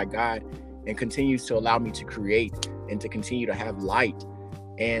to me by God, and continues to allow me to create and to continue to have light.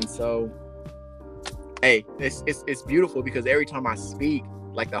 And so, hey, it's beautiful, because every time I speak,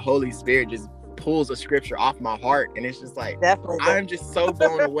 like, the Holy Spirit just pulls a scripture off my heart, and it's just like, definitely, I'm just so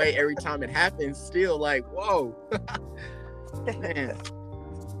blown away every time it happens. Still, like, whoa. Man.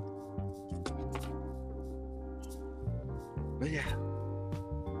 But yeah.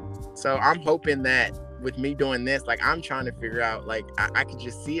 So I'm hoping that with me doing this, like, I'm trying to figure out, like, I could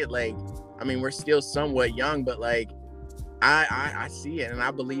just see it. Like, I mean, we're still somewhat young, but like, I see it, and I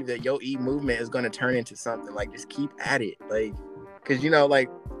believe that Yo Eat movement is going to turn into something. Like, just keep at it. Like, because, you know, like,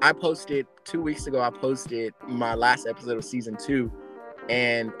 I posted 2 weeks ago, I posted my last episode of season 2,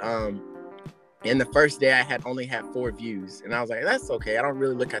 and in the first day I only had 4 views, and I was like, that's okay, I don't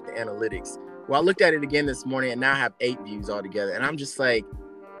really look at the analytics. Well, I looked at it again this morning, and now I have 8 views altogether, and I'm just like,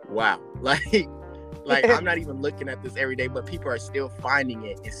 wow. Like I'm not even looking at this every day, but people are still finding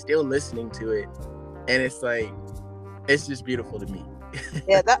it and still listening to it, and it's like, it's just beautiful to me.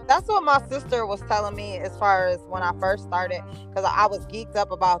 Yeah, that's what my sister was telling me as far as when I first started, because I was geeked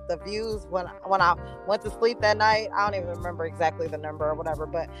up about the views when I went to sleep that night. I don't even remember exactly the number or whatever,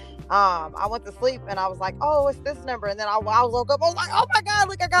 but I went to sleep and I was like, oh, it's this number, and then I woke up, I was like, oh my God,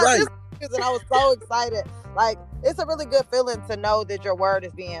 look, I got this views, and I was so excited. Like, it's a really good feeling to know that your word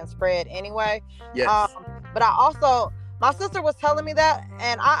is being spread anyway. Yes. But I also my sister was telling me that,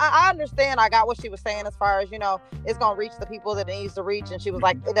 and I understand. I got what she was saying as far as, it's gonna reach the people that it needs to reach, and she was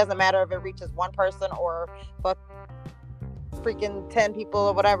like, it doesn't matter if it reaches one person or freaking 10 people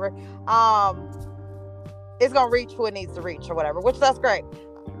or whatever. It's gonna reach who it needs to reach or whatever, which that's great.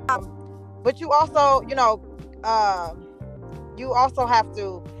 But you also, you also have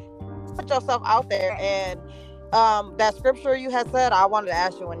to put yourself out there. And that scripture you had said, I wanted to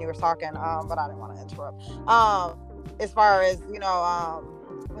ask you when you were talking, but I didn't want to interrupt. As far as,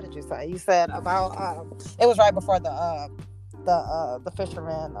 what did you say? You said about it was right before the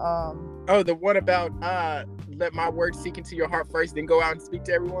fisherman. Oh, the one about let my word seek into your heart first, then go out and speak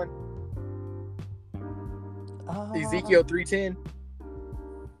to everyone. Ezekiel 3:10.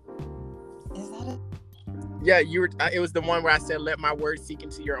 Is that it? Yeah, you were. It was the one where I said, "Let my word seek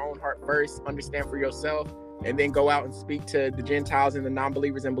into your own heart first, understand for yourself, and then go out and speak to the Gentiles and the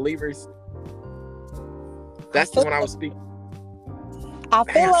non-believers and believers." That's the one I was speaking. I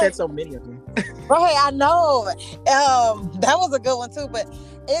said so many of them. Right, I know. That was a good one too, but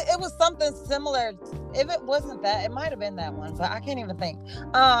it was something similar. If it wasn't that, it might have been that one, but I can't even think.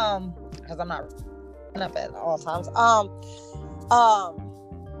 Because I'm not up at all times.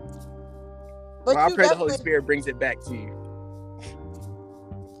 But I pray the Holy Spirit brings it back to you.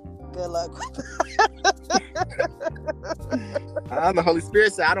 Good luck. I'm the Holy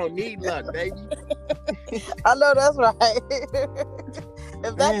Spirit, so I don't need luck, baby. I know that's right.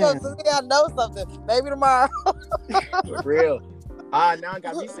 If that goes to me, I know something. Maybe tomorrow. For real. Now I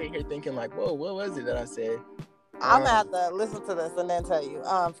got me sitting here thinking like, whoa, what was it that I said? I'm gonna have to listen to this and then tell you.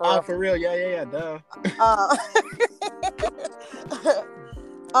 For real. Yeah, duh.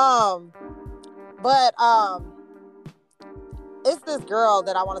 But it's this girl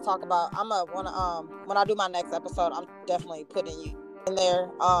that I want to talk about. When I do my next episode, I'm definitely putting you in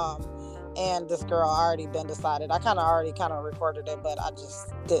there. And this girl already been decided. I already recorded it, but I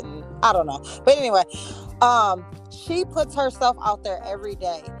just didn't. I don't know. But anyway, she puts herself out there every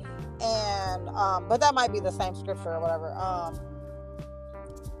day, and but that might be the same scripture or whatever.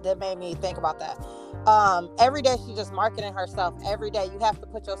 That made me think about that. Every day she's just marketing herself. Every day you have to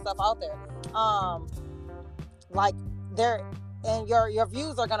put yourself out there. Like there, and your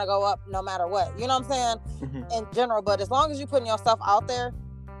views are gonna go up no matter what. You know what I'm saying? Mm-hmm. In general, but as long as you're putting yourself out there,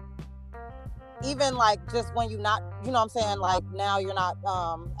 even like just when you not, you know what I'm saying, like now you're not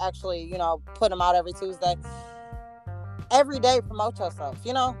actually, put them out every Tuesday. Every day promote yourself,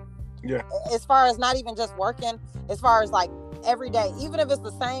 Yeah. As far as not even just working, as far as like every day, even if it's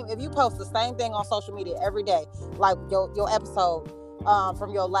the same, if you post the same thing on social media every day, like your episode from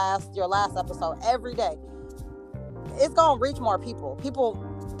your last episode every day, it's gonna reach more people,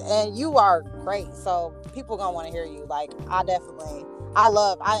 and you are great, so people gonna want to hear you. Like I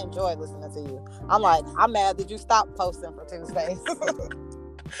enjoy listening to you. I'm mad that you stopped posting for Tuesdays.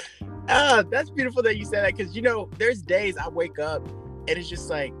 That's beautiful that you said that, because there's days I wake up and it's just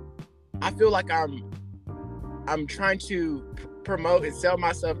like I feel like I'm trying to promote and sell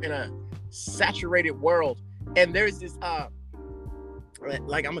myself in a saturated world, and there's this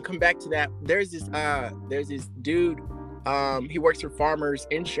like I'm gonna come back to that. There's this dude. He works for Farmers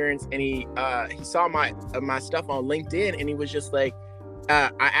Insurance, and he saw my stuff on LinkedIn, and he was just like,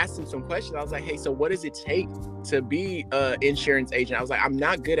 I asked him some questions. I was like, hey, so what does it take to be an insurance agent? I was like, I'm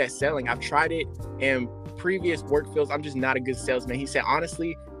not good at selling. I've tried it in previous work fields. I'm just not a good salesman. He said,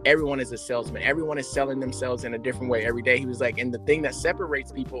 honestly, everyone is a salesman. Everyone is selling themselves in a different way every day. He was like, and the thing that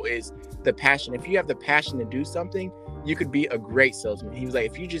separates people is the passion. If you have the passion to do something, you could be a great salesman. He was like,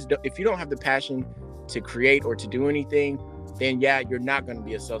 if you don't have the passion to create or to do anything, then yeah, you're not going to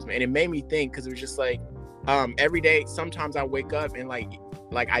be a salesman. And it made me think, because it was just like, every day, sometimes I wake up and like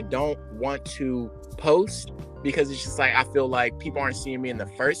I don't want to post, because it's just like I feel like people aren't seeing me in the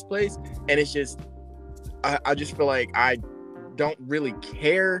first place, and it's just I just feel like I don't really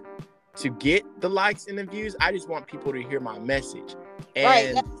care to get the likes and the views. I just want people to hear my message.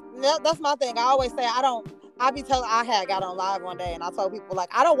 And right, that's my thing. I always say I had got on live one day and I told people, like,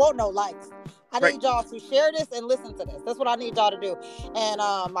 I don't want no likes. I need y'all to share this and listen to this. That's what I need y'all to do. And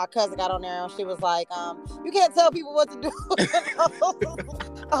my cousin got on there and she was like, you can't tell people what to do.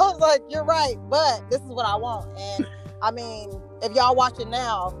 I was like, you're right, but this is what I want. And I mean, if y'all watching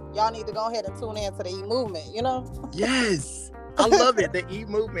now, y'all need to go ahead and tune in to the E-Movement, Yes. I love it. The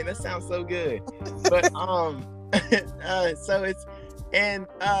E-Movement. That sounds so good. But so it's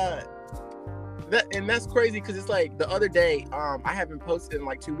that's crazy, because it's like the other day, I haven't posted in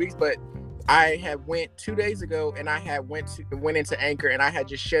like 2 weeks, but I had went 2 days ago and I had went into Anchor, and I had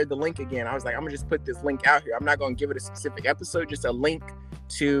just shared the link again. I was like, I'm gonna just put this link out here. I'm not gonna give it a specific episode, just a link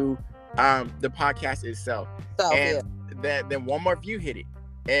to the podcast itself. then one more view hit it.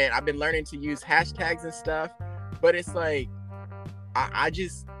 And I've been learning to use hashtags and stuff, but it's like I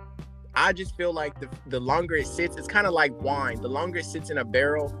just feel like the longer it sits, it's kind of like wine. The longer it sits in a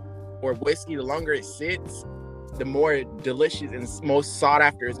barrel or whiskey, the longer it sits, the more delicious and most sought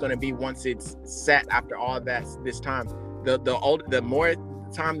after it's going to be once it's sat after all this time. The more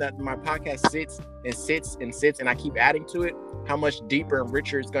time that my podcast sits and I keep adding to it, how much deeper and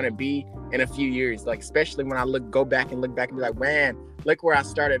richer it's going to be in a few years. Like, especially when I go back and be like, man, look where I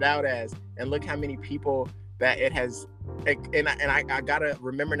started out as, and look how many people that it has. And I gotta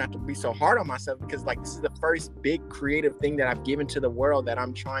remember not to be so hard on myself, because like, this is the first big creative thing that I've given to the world that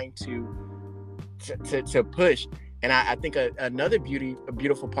I'm trying to push. And I think another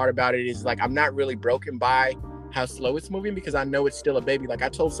beautiful part about it is like, I'm not really broken by how slow it's moving, because I know it's still a baby. Like I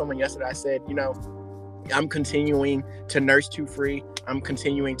told someone yesterday, I said, I'm continuing to nurse Two Free. I'm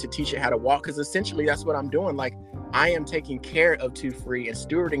continuing to teach it how to walk, because essentially that's what I'm doing. Like, I am taking care of Two Free and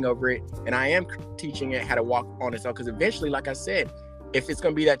stewarding over it, and I am teaching it how to walk on its own. Because eventually, like I said, if it's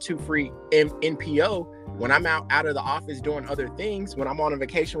going to be that Two Free NPO, when I'm out of the office doing other things, when I'm on a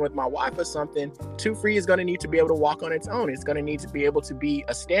vacation with my wife or something, Two Free is going to need to be able to walk on its own. It's going to need to be able to be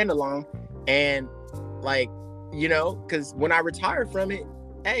a standalone. And like, because when I retire from it,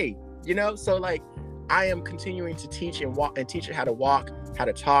 so like, I am continuing to teach and walk and teach it how to walk, how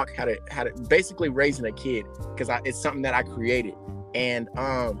to talk, how to basically raising a kid, because it's something that I created. And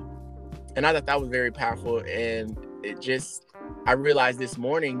I thought that was very powerful. And I realized this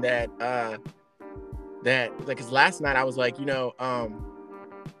morning that because last night I was like, I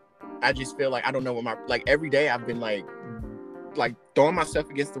just feel like I don't know what every day I've been like throwing myself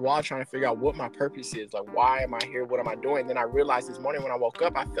against the wall, trying to figure out what my purpose is. Like, why am I here? What am I doing? Then I realized this morning when I woke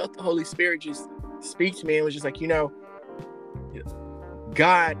up, I felt the Holy Spirit just speak to me, and was just like,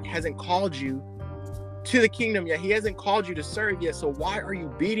 God hasn't called you to the kingdom yet. He hasn't called you to serve yet. So why are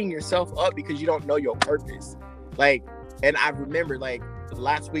you beating yourself up because you don't know your purpose? Like, and I remember like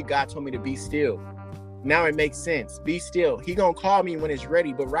last week, God told me to be still. Now it makes sense. Be still. He gonna call me when it's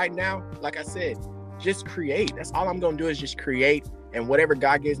ready. But right now, like I said, just create. That's all I'm gonna do, is just create. And whatever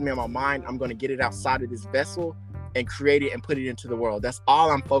God gives me in my mind, I'm gonna get it outside of this vessel and create it and put it into the world. That's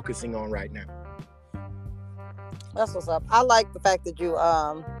all I'm focusing on right now. That's what's up. I like the fact that you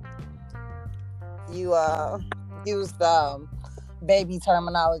used baby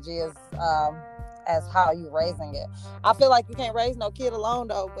terminology as how you raising it. I feel like you can't raise no kid alone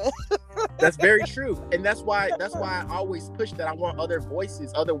though, but that's very true. And that's why I always push that I want other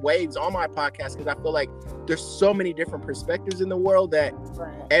voices, other waves on my podcast, because I feel like there's so many different perspectives in the world that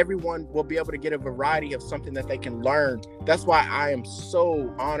everyone will be able to get a variety of something that they can learn. That's why I am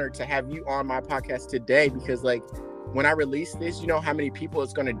so honored to have you on my podcast today, because like, when I release this, you know how many people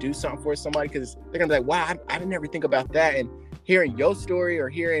it's going to do something for somebody, because they're going to be like, wow, I didn't ever think about that. And hearing your story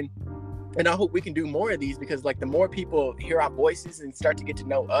and I hope we can do more of these, because like the more people hear our voices and start to get to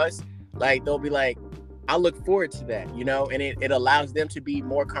know us, like they'll be like, I look forward to that, and it allows them to be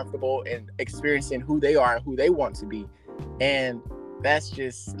more comfortable in experiencing who they are and who they want to be. And that's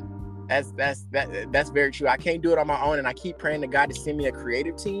very true. I can't do it on my own. And I keep praying to God to send me a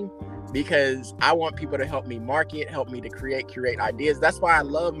creative team, because I want people to help me market, help me to create ideas. That's why I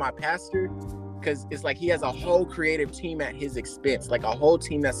love my pastor, because it's like he has a whole creative team at his expense, like a whole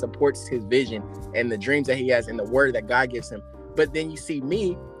team that supports his vision and the dreams that he has and the word that God gives him. But then you see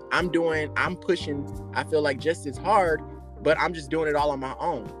me, I'm pushing, I feel like just as hard, but I'm just doing it all on my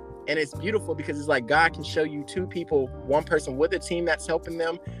own. And it's beautiful, because it's like God can show you two people, one person with a team that's helping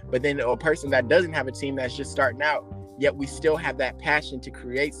them, but then a person that doesn't have a team that's just starting out, yet we still have that passion to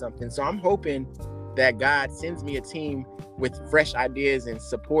create something. So I'm hoping that God sends me a team with fresh ideas and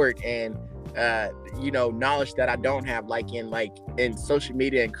support and knowledge that I don't have, like in social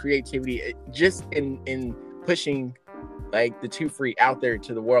media and creativity, just in pushing like the Two Free out there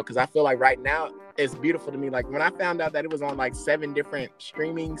to the world. Because I feel like right now it's beautiful to me. Like when I found out that it was on like 7 different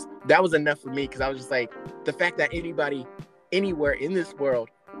streamings, that was enough for me, because I was just like, the fact that anybody anywhere in this world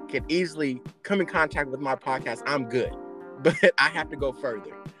can easily come in contact with my podcast, I'm good. But I have to go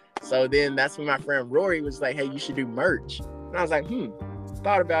further. So then that's when my friend Rory was like, hey, you should do merch. And I was like,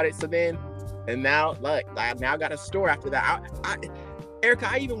 thought about it. So then, and now, look, I now got a store after that. Erica,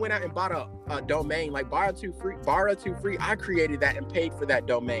 I even went out and bought a domain, like Borrow Two Free. I created that and paid for that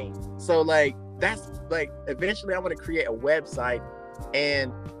domain. So like, that's like, eventually I want to create a website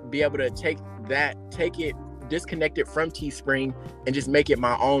and be able to take it, disconnect it from Teespring, and just make it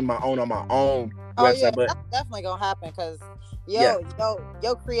my own on my own website. Yeah, that's definitely gonna happen, because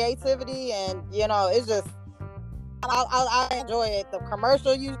your creativity and it's just I enjoy it. The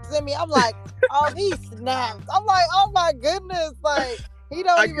commercial you sent me, I'm like, oh, he snapped. I'm like, oh my goodness, like he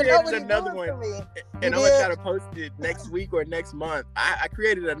don't even know what he's doing one, to me. And I'm gonna try to post it next week or next month. I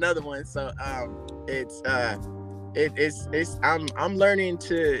created another one, so I'm learning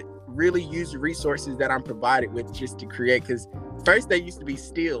to really use the resources that I'm provided with just to create. Because first they used to be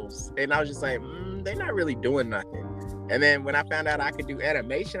stills, and I was just like, they're not really doing nothing. And then when I found out I could do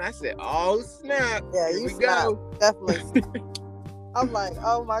animation, I said, "Oh snap! Yeah, here you we snap. go." Definitely. I'm like,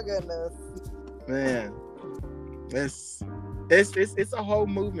 oh my goodness, man. It's a whole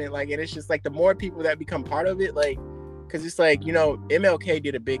movement, like, and it's just like the more people that become part of it, like, because it's like, you know, MLK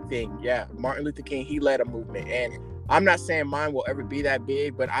did a big thing. Yeah, Martin Luther King, he led a movement, and I'm not saying mine will ever be that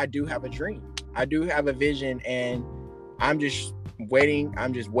big, but I do have a dream. I do have a vision, and I'm just waiting.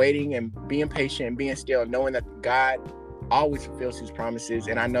 I'm just waiting and being patient and being still, knowing that God always fulfills his promises.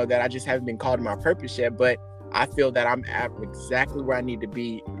 And I know that I just haven't been called to my purpose yet, but I feel that I'm at exactly where I need to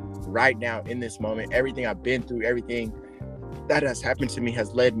be right now in this moment. Everything I've been through, everything that has happened to me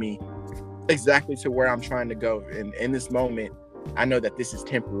has led me exactly to where I'm trying to go. And in this moment, I know that this is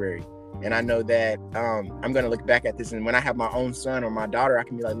temporary. And I know that I'm going to look back at this, and when I have my own son or my daughter, I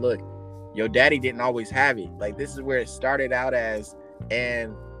can be like, look, your daddy didn't always have it. Like, this is where it started out as,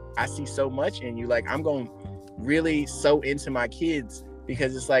 and I see so much in you. Like, I'm going to really sow into my kids,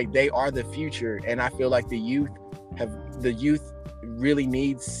 because it's like they are the future. And I feel like the youth really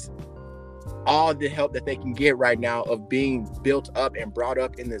needs all the help that they can get right now of being built up and brought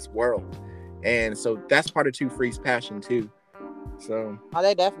up in this world. And so that's part of Two Free's passion too. So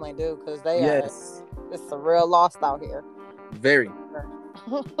they definitely do, because they are, it's a real lost out here. Very.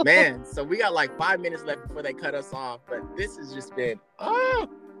 Man, so we got like 5 minutes left before they cut us off, but this has just been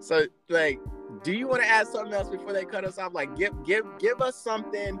so, like, do you want to add something else before they cut us off? Like, give us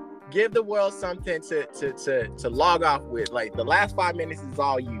something, give the world something to log off with. Like, the last 5 minutes is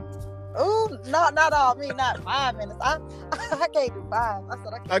all you. Ooh, not all me, not 5 minutes. I can't do 5. I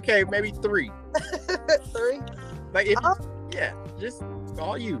said I can't. Okay, maybe 3. 3? Like, just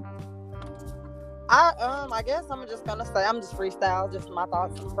all you. I guess I'm just gonna say, I'm just freestyle, just my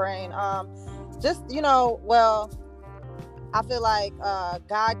thoughts in my brain. Just, you know, well, I feel like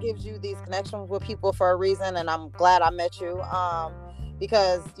God gives you these connections with people for a reason, and I'm glad I met you.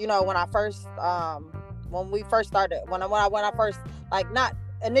 Because, you know, when I first when we first started, when I first, like, not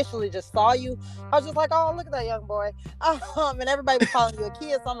initially just saw you, I was just like, oh, look at that young boy. And everybody was calling you a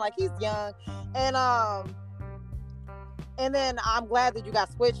kid, so I'm like, he's young. And then I'm glad that you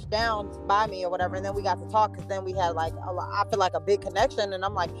got switched down by me or whatever. And then we got to talk, because then we had like I feel like a big connection. And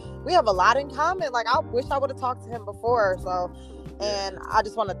I'm like, we have a lot in common. Like, I wish I would have talked to him before. So, and I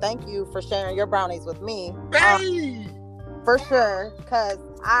just want to thank you for sharing your brownies with me. Hey! For sure. Because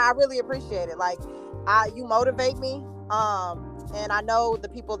I really appreciate it. Like, you motivate me. And I know the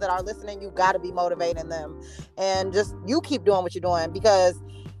people that are listening, you got to be motivating them. And just, you keep doing what you're doing, because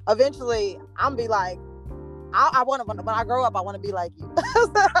eventually I'm be like, I want to, when I grow up, I want to be like you.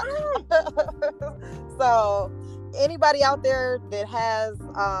 So anybody out there that has,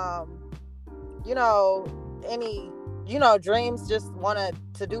 you know, any, you know, dreams, just wanted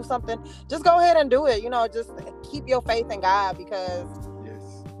to do something, just go ahead and do it. You know, just keep your faith in God, because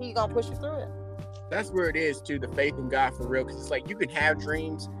He's going to push you through it. That's where it is too, the faith in God, for real. Because it's like, you can have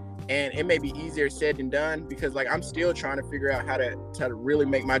dreams, and it may be easier said than done, because like, I'm still trying to figure out how to really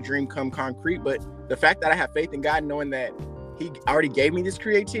make my dream come concrete. But the fact that I have faith in God, knowing that He already gave me this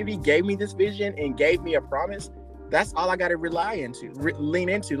creativity, gave me this vision, and gave me a promise, that's all I got to lean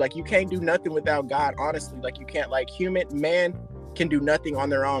into. Like, you can't do nothing without God, honestly. Like, you can't, like, man can do nothing on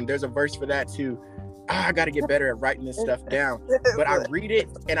their own. There's a verse for that too. I got to get better at writing this stuff down. But I read it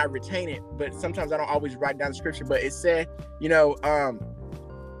and I retain it. But sometimes I don't always write down the scripture. But it said, you know,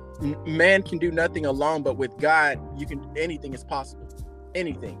 man can do nothing alone, but with God, anything is possible.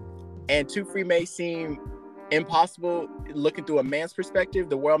 Anything. And Two Free may seem impossible looking through a man's perspective.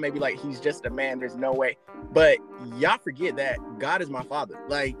 The world may be like, he's just a man, there's no way. But y'all forget that God is my father.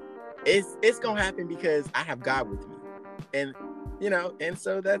 Like, it's gonna happen because I have God with me. And you know, and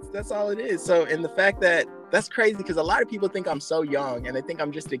so that's all it is. So, and the fact that's crazy, because a lot of people think I'm so young and they think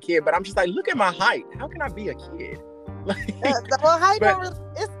I'm just a kid, but I'm just like, look at my height. How can I be a kid? Like, well, height don't really,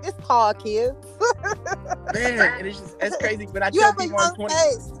 it's tall kids. Man, and it's crazy. But I you tell have a people young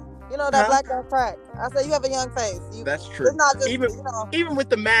face. You know that black girl crack. I say you have a young face. That's true. It's not just, even you know, even with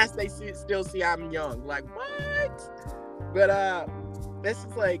the mask, they still see I'm young. Like, what? But this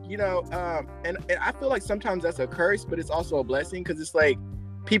is like, you know, and I feel like sometimes that's a curse, but it's also a blessing, because it's like,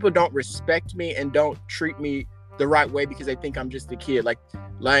 people don't respect me and don't treat me the right way because they think I'm just a kid.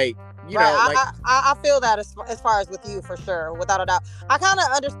 Like you Right, know, like, I feel that as far as with you for sure, without a doubt. I kind of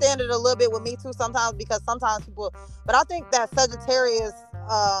understand it a little bit with me too sometimes because sometimes people, but I think that Sagittarius,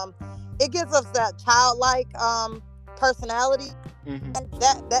 it gives us that childlike personality, mhm. and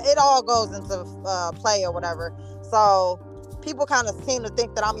that it all goes into play or whatever. So people kind of seem to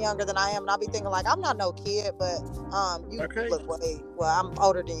think that I'm younger than I am, and I'll be thinking like I'm not no kid, but you Okay. look way well. I'm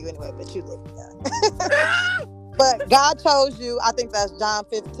older than you anyway, but you look young. But God chose you. I think that's John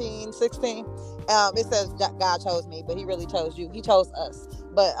 15:16. It says God chose me, but he really chose you. He chose us.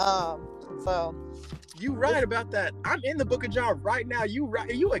 But so You right about that. I'm in the book of John right now. You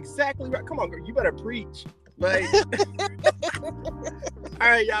right. You exactly right. Come on, girl. You better preach. Like, all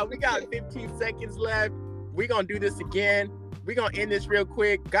right, y'all. We got 15 seconds left. We're going to do this again. We're going to end this real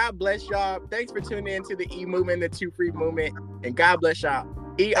quick. God bless y'all. Thanks for tuning in to the E Movement, the Two Free Movement. And God bless y'all.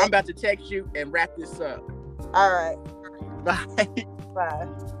 E, I'm about to text you and wrap this up. all right. Bye. Bye.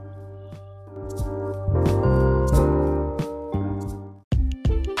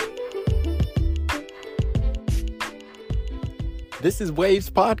 This is Waves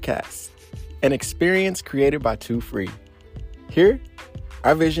Podcast, an experience created by Two Free. Here,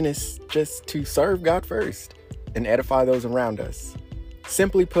 our vision is just to serve God first and edify those around us.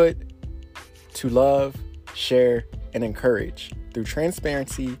 Simply put, to love, share, and encourage through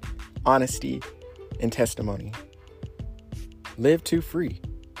transparency, honesty, and testimony. Live Two Free.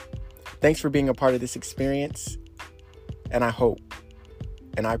 Thanks for being a part of this experience, and I hope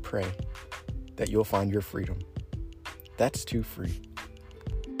and I pray that you'll find your freedom. That's Two Free.